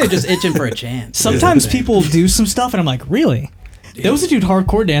they're just itching for a chance. Sometimes Yeah. people do some stuff, and I'm like, really? There was a dude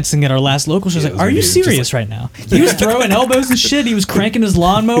hardcore dancing at our last local show. I was Yeah, like, it was are you weird. Just serious right now? He was throwing elbows and shit. He was cranking his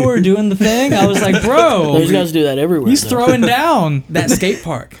lawnmower, doing the thing. I was like, bro, Those guys do that everywhere. he's though. throwing down. That skate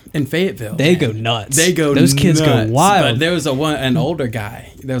park in Fayetteville. They man. go nuts. They go. Those kids nuts. go wild. But there was an older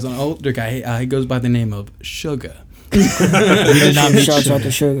guy. There was an older guy. He goes by the name of Sugar. We did not meet Shouts out Sugar.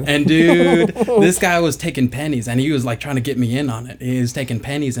 to Sugar. And dude, this guy was taking pennies, and he was like trying to get me in on it. He was taking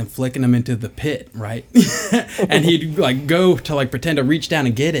pennies and flicking them into the pit, right? And he'd like go to like pretend to reach down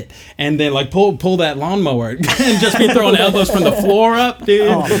and get it, and then like pull that lawnmower and just be throwing elbows from the floor up, dude.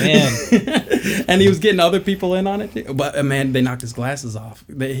 Oh man, And he was getting other people in on it, too. But man, they knocked his glasses off.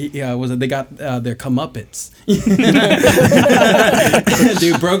 They got their comeuppance.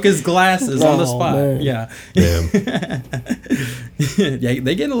 Dude broke his glasses on the Oh, spot. man. Yeah, Damn. yeah,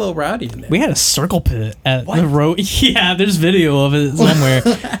 they getting a little rowdy in there. we had a circle pit at What? the road. Yeah, there's video of it somewhere.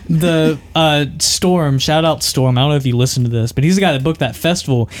 The Storm, shout out Storm. I don't know if you listened to this, but he's the guy that booked that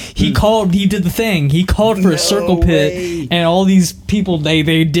festival. He did the thing. He called for a circle pit, way. and all these people they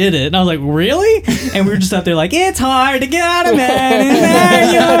did it. And I was like, really? And we were just out there like, it's hard to get out of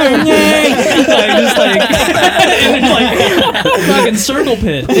bed. Just like, and it's like fucking circle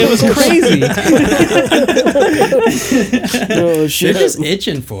pit. It was crazy. Oh, They're shit. just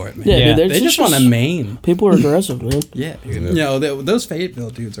itching for it, man. Yeah, Yeah. dude, they're They just want to maim. People are aggressive, man. Yeah, dude. Yeah. You know, those Fayetteville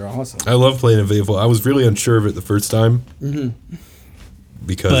dudes are awesome. I love playing in Fayetteville. I was really unsure of it the first time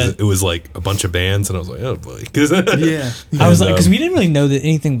because But- it was like a bunch of bands, and I was like, oh boy. Yeah. I was like, And, because we didn't really know that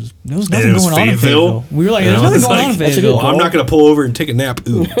anything was. There was and nothing it was going on in Fayetteville. Fayetteville. We were like, And there's I nothing was going like, on in That's a good Fayetteville. well, I'm not gonna pull over and take a nap.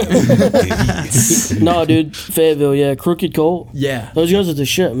 Ooh. No, dude, Fayetteville, yeah, Crooked Colt. Yeah. Those guys are the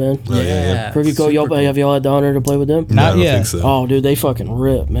shit, man. Yeah. Crooked Colt, Super have y'all had the honor to play with them? No, I Not don't yet. think so. Oh, dude, they fucking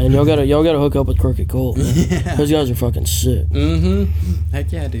rip, man. Y'all gotta hook up with Crooked Colt. Man. Those guys are fucking sick. Mm-hmm.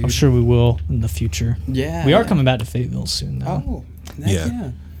 Heck yeah, dude. I'm sure we will in the future. Yeah. We are coming back to Fayetteville soon, though. Oh. Heck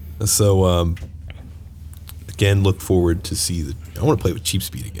Yeah. So, again, look forward to see the. I want to play with Cheap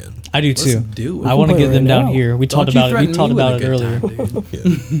Speed again. I do Let's too. do it. I want to play get them right down now. here. We Don't talked you about it. We threaten talked me with about a it good earlier.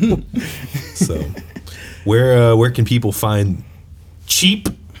 time, dude. Yeah. So, where can people find Cheap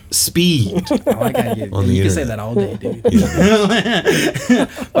Speed? I like how you On the can say internet. that all day, dude.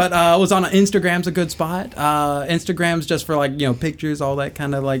 Yeah. But I was on Instagram's a good spot. Instagram's just for like pictures, all that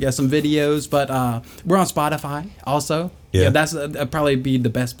kind of like some videos. But we're on Spotify also. Yeah. That's probably be the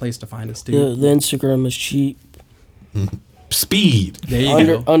best place to find us too. The Instagram is cheap Speed. There you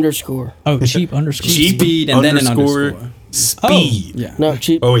go. underscore. Oh, cheap underscore. Cheap Speed and then an underscore underscore. Speed. Yeah. No,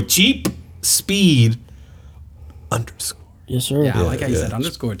 cheap. Oh wait, Cheap Speed underscore. Yes, sir. Yeah, I like how you yeah. said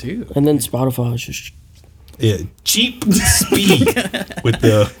underscore too. And then Spotify is just. Yeah, Cheap Speed with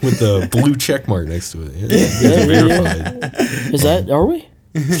the blue check mark next to it. Yeah, verified. Is that? Are we?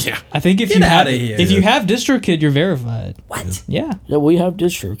 Yeah. I think if Get you have outta here. if you have DistroKid, you're verified. What? Yeah. Yeah, we have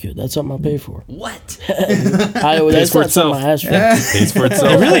DistroKid. That's something I pay for. What? That's for not something itself. I asked for. Pays for It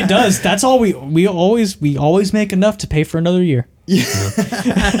itself. really does. That's all we always make enough to pay for another year. Yeah,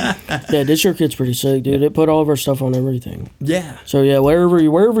 DistroKid's pretty sick, dude. It put all of our stuff on everything. Yeah. So yeah,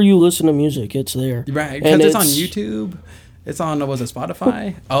 wherever you listen to music, it's there. Right. And Because it's on YouTube. It's on was it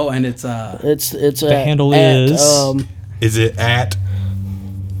Spotify? Oh, and it's It's The handle is- Is it at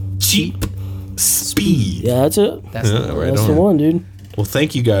Cheap Speed? yeah, that's it. that's Yeah, right That's on. the one, dude. Well,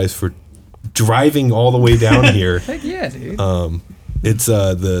 thank you guys for driving all the way down here. Heck yeah, dude. It's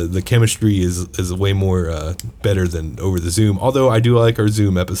the chemistry is way more better than over the Zoom. Although I do like our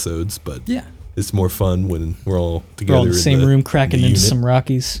Zoom episodes, but Yeah. it's more fun when we're all together We're all in the in same room cracking into unit. some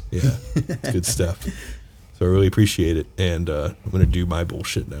Rockies. Yeah, it's good stuff. So I really appreciate it, and I'm gonna do my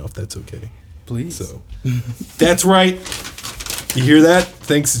bullshit now if that's okay. Please. So that's right. You hear that?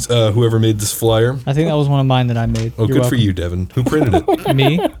 Thanks, whoever made this flyer. I think that was one of mine that I made. Oh, You're good for welcome. you, Devin. Who printed it?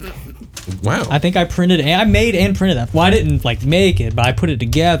 Me? Wow. I think I made and printed that. Well, I didn't like make it, but I put it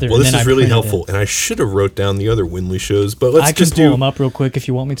together. Well, and this then is I really printed helpful, it. and I should have wrote down the other Windley shows, but let's I can just pull do them up real quick if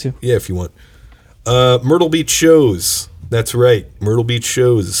you want me to. Yeah, if you want. Myrtle Beach shows. That's right. Myrtle Beach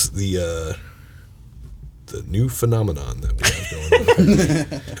shows the new phenomenon that we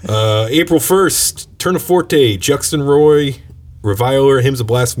have going on. April 1st, Turnaforte, Juxton Roy, Reviler, Hymns of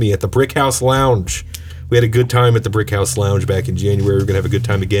Blasphemy at the Brick House Lounge. We had a good time at the Brick House Lounge back in January. We're going to have a good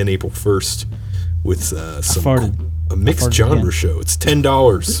time again April 1st with a mixed genre show. It's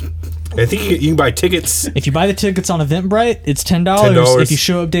 $10. I think you can buy tickets. If you buy the tickets on Eventbrite, it's $10. $10. If you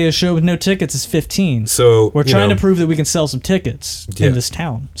show up day of show with no tickets, it's $15. So We're trying to prove that we can sell some tickets in this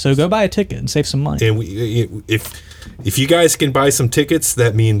town. So go buy a ticket and save some money. And if you guys can buy some tickets,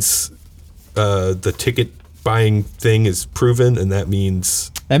 that means the ticket buying thing is proven, and that means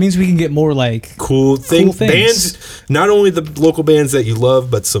we can get more like cool things. things. Bands, not only the local bands that you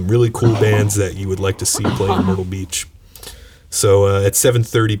love, but some really cool bands that you would like to see play in Myrtle Beach. So at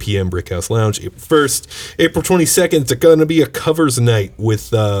 7:30 p.m. Brick House Lounge, April 1st. April 22nd, it's going to be a covers night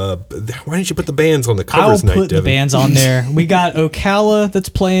with, why didn't you put the bands on the covers night, I'll put Devin? the bands on there. We got Ocala that's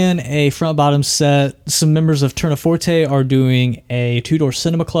playing a front bottom set. Some members of Turnaforte are doing a Two Door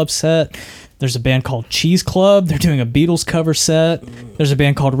Cinema Club set. There's a band called Cheese Club. They're doing a Beatles cover set. There's a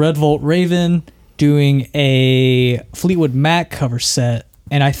band called Red Volt Raven doing a Fleetwood Mac cover set.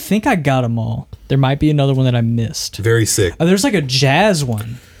 And I think I got them all. There might be another one that I missed. Very sick. There's like a jazz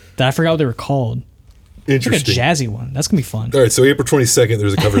one that I forgot what they were called. It's like a Interesting. jazzy one. That's going to be fun. All right, so April 22nd,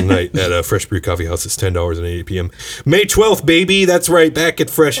 there's a cover night at Fresh Brew Coffee House. It's $10 at 8 p.m. May 12th, baby. That's right, back at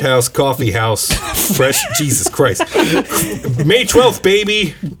Fresh House Coffee House. Fresh, Jesus Christ. May 12th,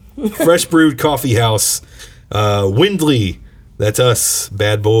 baby. Fresh Brewed Coffee House. Windley. That's us,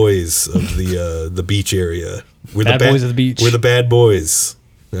 bad boys of the beach area. We're Bad boys of the beach. We're the bad boys.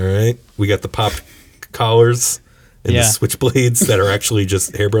 All right? We got the popped collars and the switchblades that are actually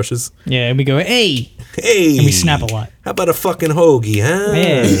just hairbrushes. Yeah, and we go, hey. Hey. And we snap a lot. How about a fucking hoagie, huh?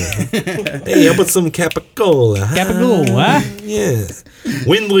 Yeah. Hey, how about some Capicola, huh? Capicola, huh? Yeah.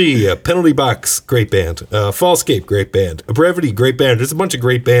 Windley, Penalty Box, great band. Fallscape, great band. Brevity, great band. There's a bunch of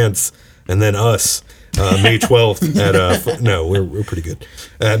great bands. And then us. May 12th at no, we're pretty good.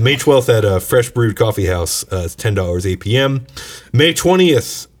 May 12th at Fresh Brewed Coffee House. It's $10, 8 p.m. May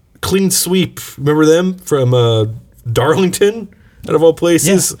 20th, Clean Sweep. Remember them from Darlington, out of all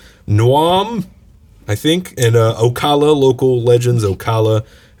places? Yeah. Nuam, I think, and Ocala, local legends. Ocala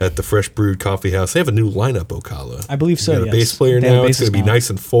at the Fresh Brewed Coffee House. They have a new lineup, Ocala. I believe so. Got a yes. bass player They have now. a It's going to be bassist now. nice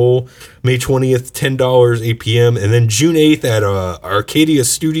and full. May 20th, $10, 8 p.m. And then June 8th at Arcadia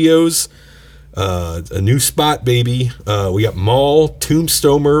Studios. A new spot, baby. We got Maul,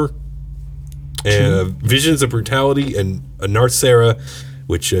 Tombstoner, and Visions of Brutality, and Narcera,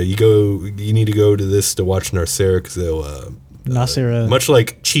 which you need to go to this to watch Narcera because they'll Narcera. much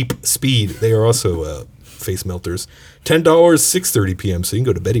like Cheap Speed, they are also face melters. $10, 6:30 p.m. So you can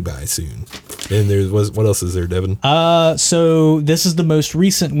go to Betty Bye soon. And there's what else is there, Devin? So this is the most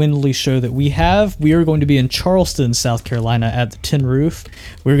recent Windley show that we have. We are going to be in Charleston, South Carolina at the Tin Roof.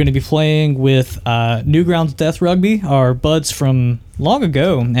 We're going to be playing with Newgrounds Death Rugby, our buds from long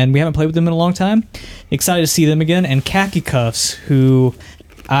ago, and we haven't played with them in a long time. Excited to see them again. And Khaki Cuffs, who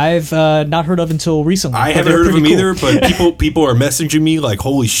I've not heard of until recently. I haven't heard of them either, but people are messaging me like,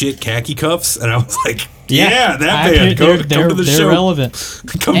 holy shit, Khaki Cuffs. And I was like, yeah, that band. Come to the they're show. relevant.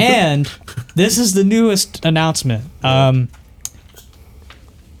 And this is the newest announcement.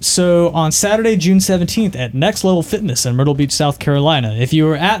 So on Saturday, June 17th at Next Level Fitness in Myrtle Beach, South Carolina, if you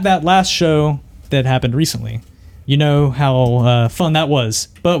were at that last show that happened recently, you know how fun that was.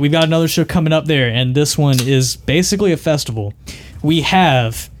 But we've got another show coming up there, and this one is basically a festival. We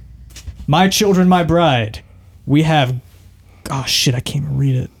have My Children, My Bride. We have, oh shit, I can't even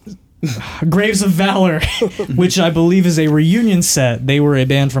read it. Graves of Valor, which I believe is a reunion set. They were a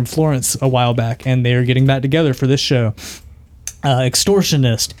band from Florence a while back, and they are getting back together for this show.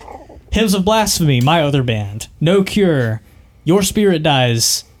 Extortionist, Hymns of Blasphemy, my other band, No Cure, Your Spirit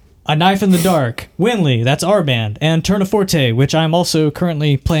Dies, A Knife in the Dark, Windley, that's our band, and Turnaforte, which I'm also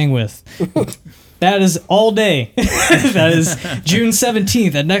currently playing with. that is all day. That is June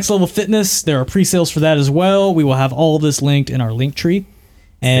 17th at Next Level Fitness. There are pre-sales for that as well. We will have all of this linked in our link tree.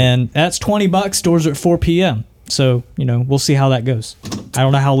 And that's $20. Doors are at 4 p.m. So, we'll see how that goes. I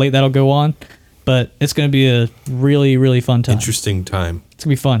don't know how late that'll go on, but it's going to be a really, really fun time. Interesting time. It's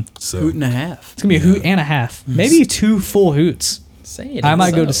going to be fun. So, Hoot and a half. It's going to be a hoot and a half. Maybe 2 full hoots. Say it. I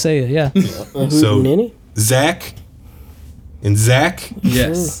might go to say it, yeah. A hoot So- and ninny? Zach and Zach,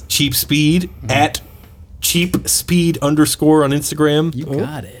 Yes. Cheap Speed at Cheap Speed _ on Instagram. You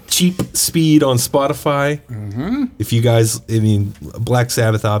got it. Cheap Speed on Spotify. If you guys, Black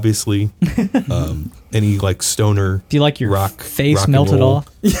Sabbath, obviously. Any like stoner. If you like your rock face and melted roll, off.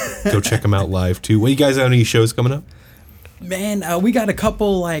 go check them out live too. What, you guys have any shows coming up? Man, we got a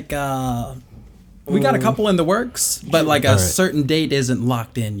couple we got a couple in the works, but like a All right. certain date isn't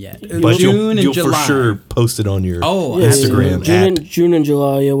locked in yet. But June you'll and July. for sure post it on your Oh, Instagram. June and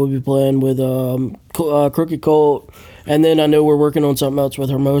July, yeah, we'll be playing with Crooked Cult. And then I know we're working on something else with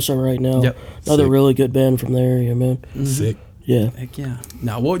Hermosa right now. Yep. Another Sick. really good band from the area, man. Sick. Yeah. Heck yeah.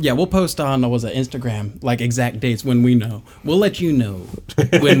 No, we'll post on Instagram like exact dates when we know. We'll let you know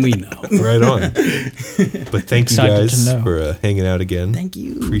when we know. Right on. But thank you Excited guys to know. for hanging out again. Thank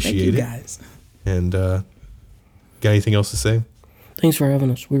you. Appreciate Thank you it. guys. And got anything else to say? Thanks for having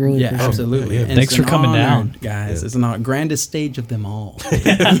us. We really Yeah, appreciate it. absolutely. Yeah. And Thanks it's for an coming honor, down. guys. It's not grandest stage of them all.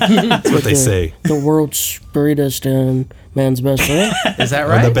 That's what they say. The world's greatest and man's best friend. Is that I'm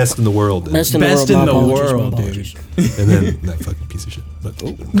right? the best in the world. And, Best in Best the in world. the My apologies, my world, apologies. and then that fucking piece of shit. But,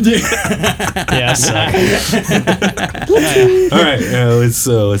 Yes. all right,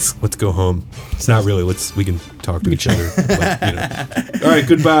 let's go home. It's not really. We can talk to each other. But, All right,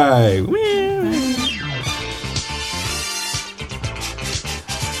 goodbye.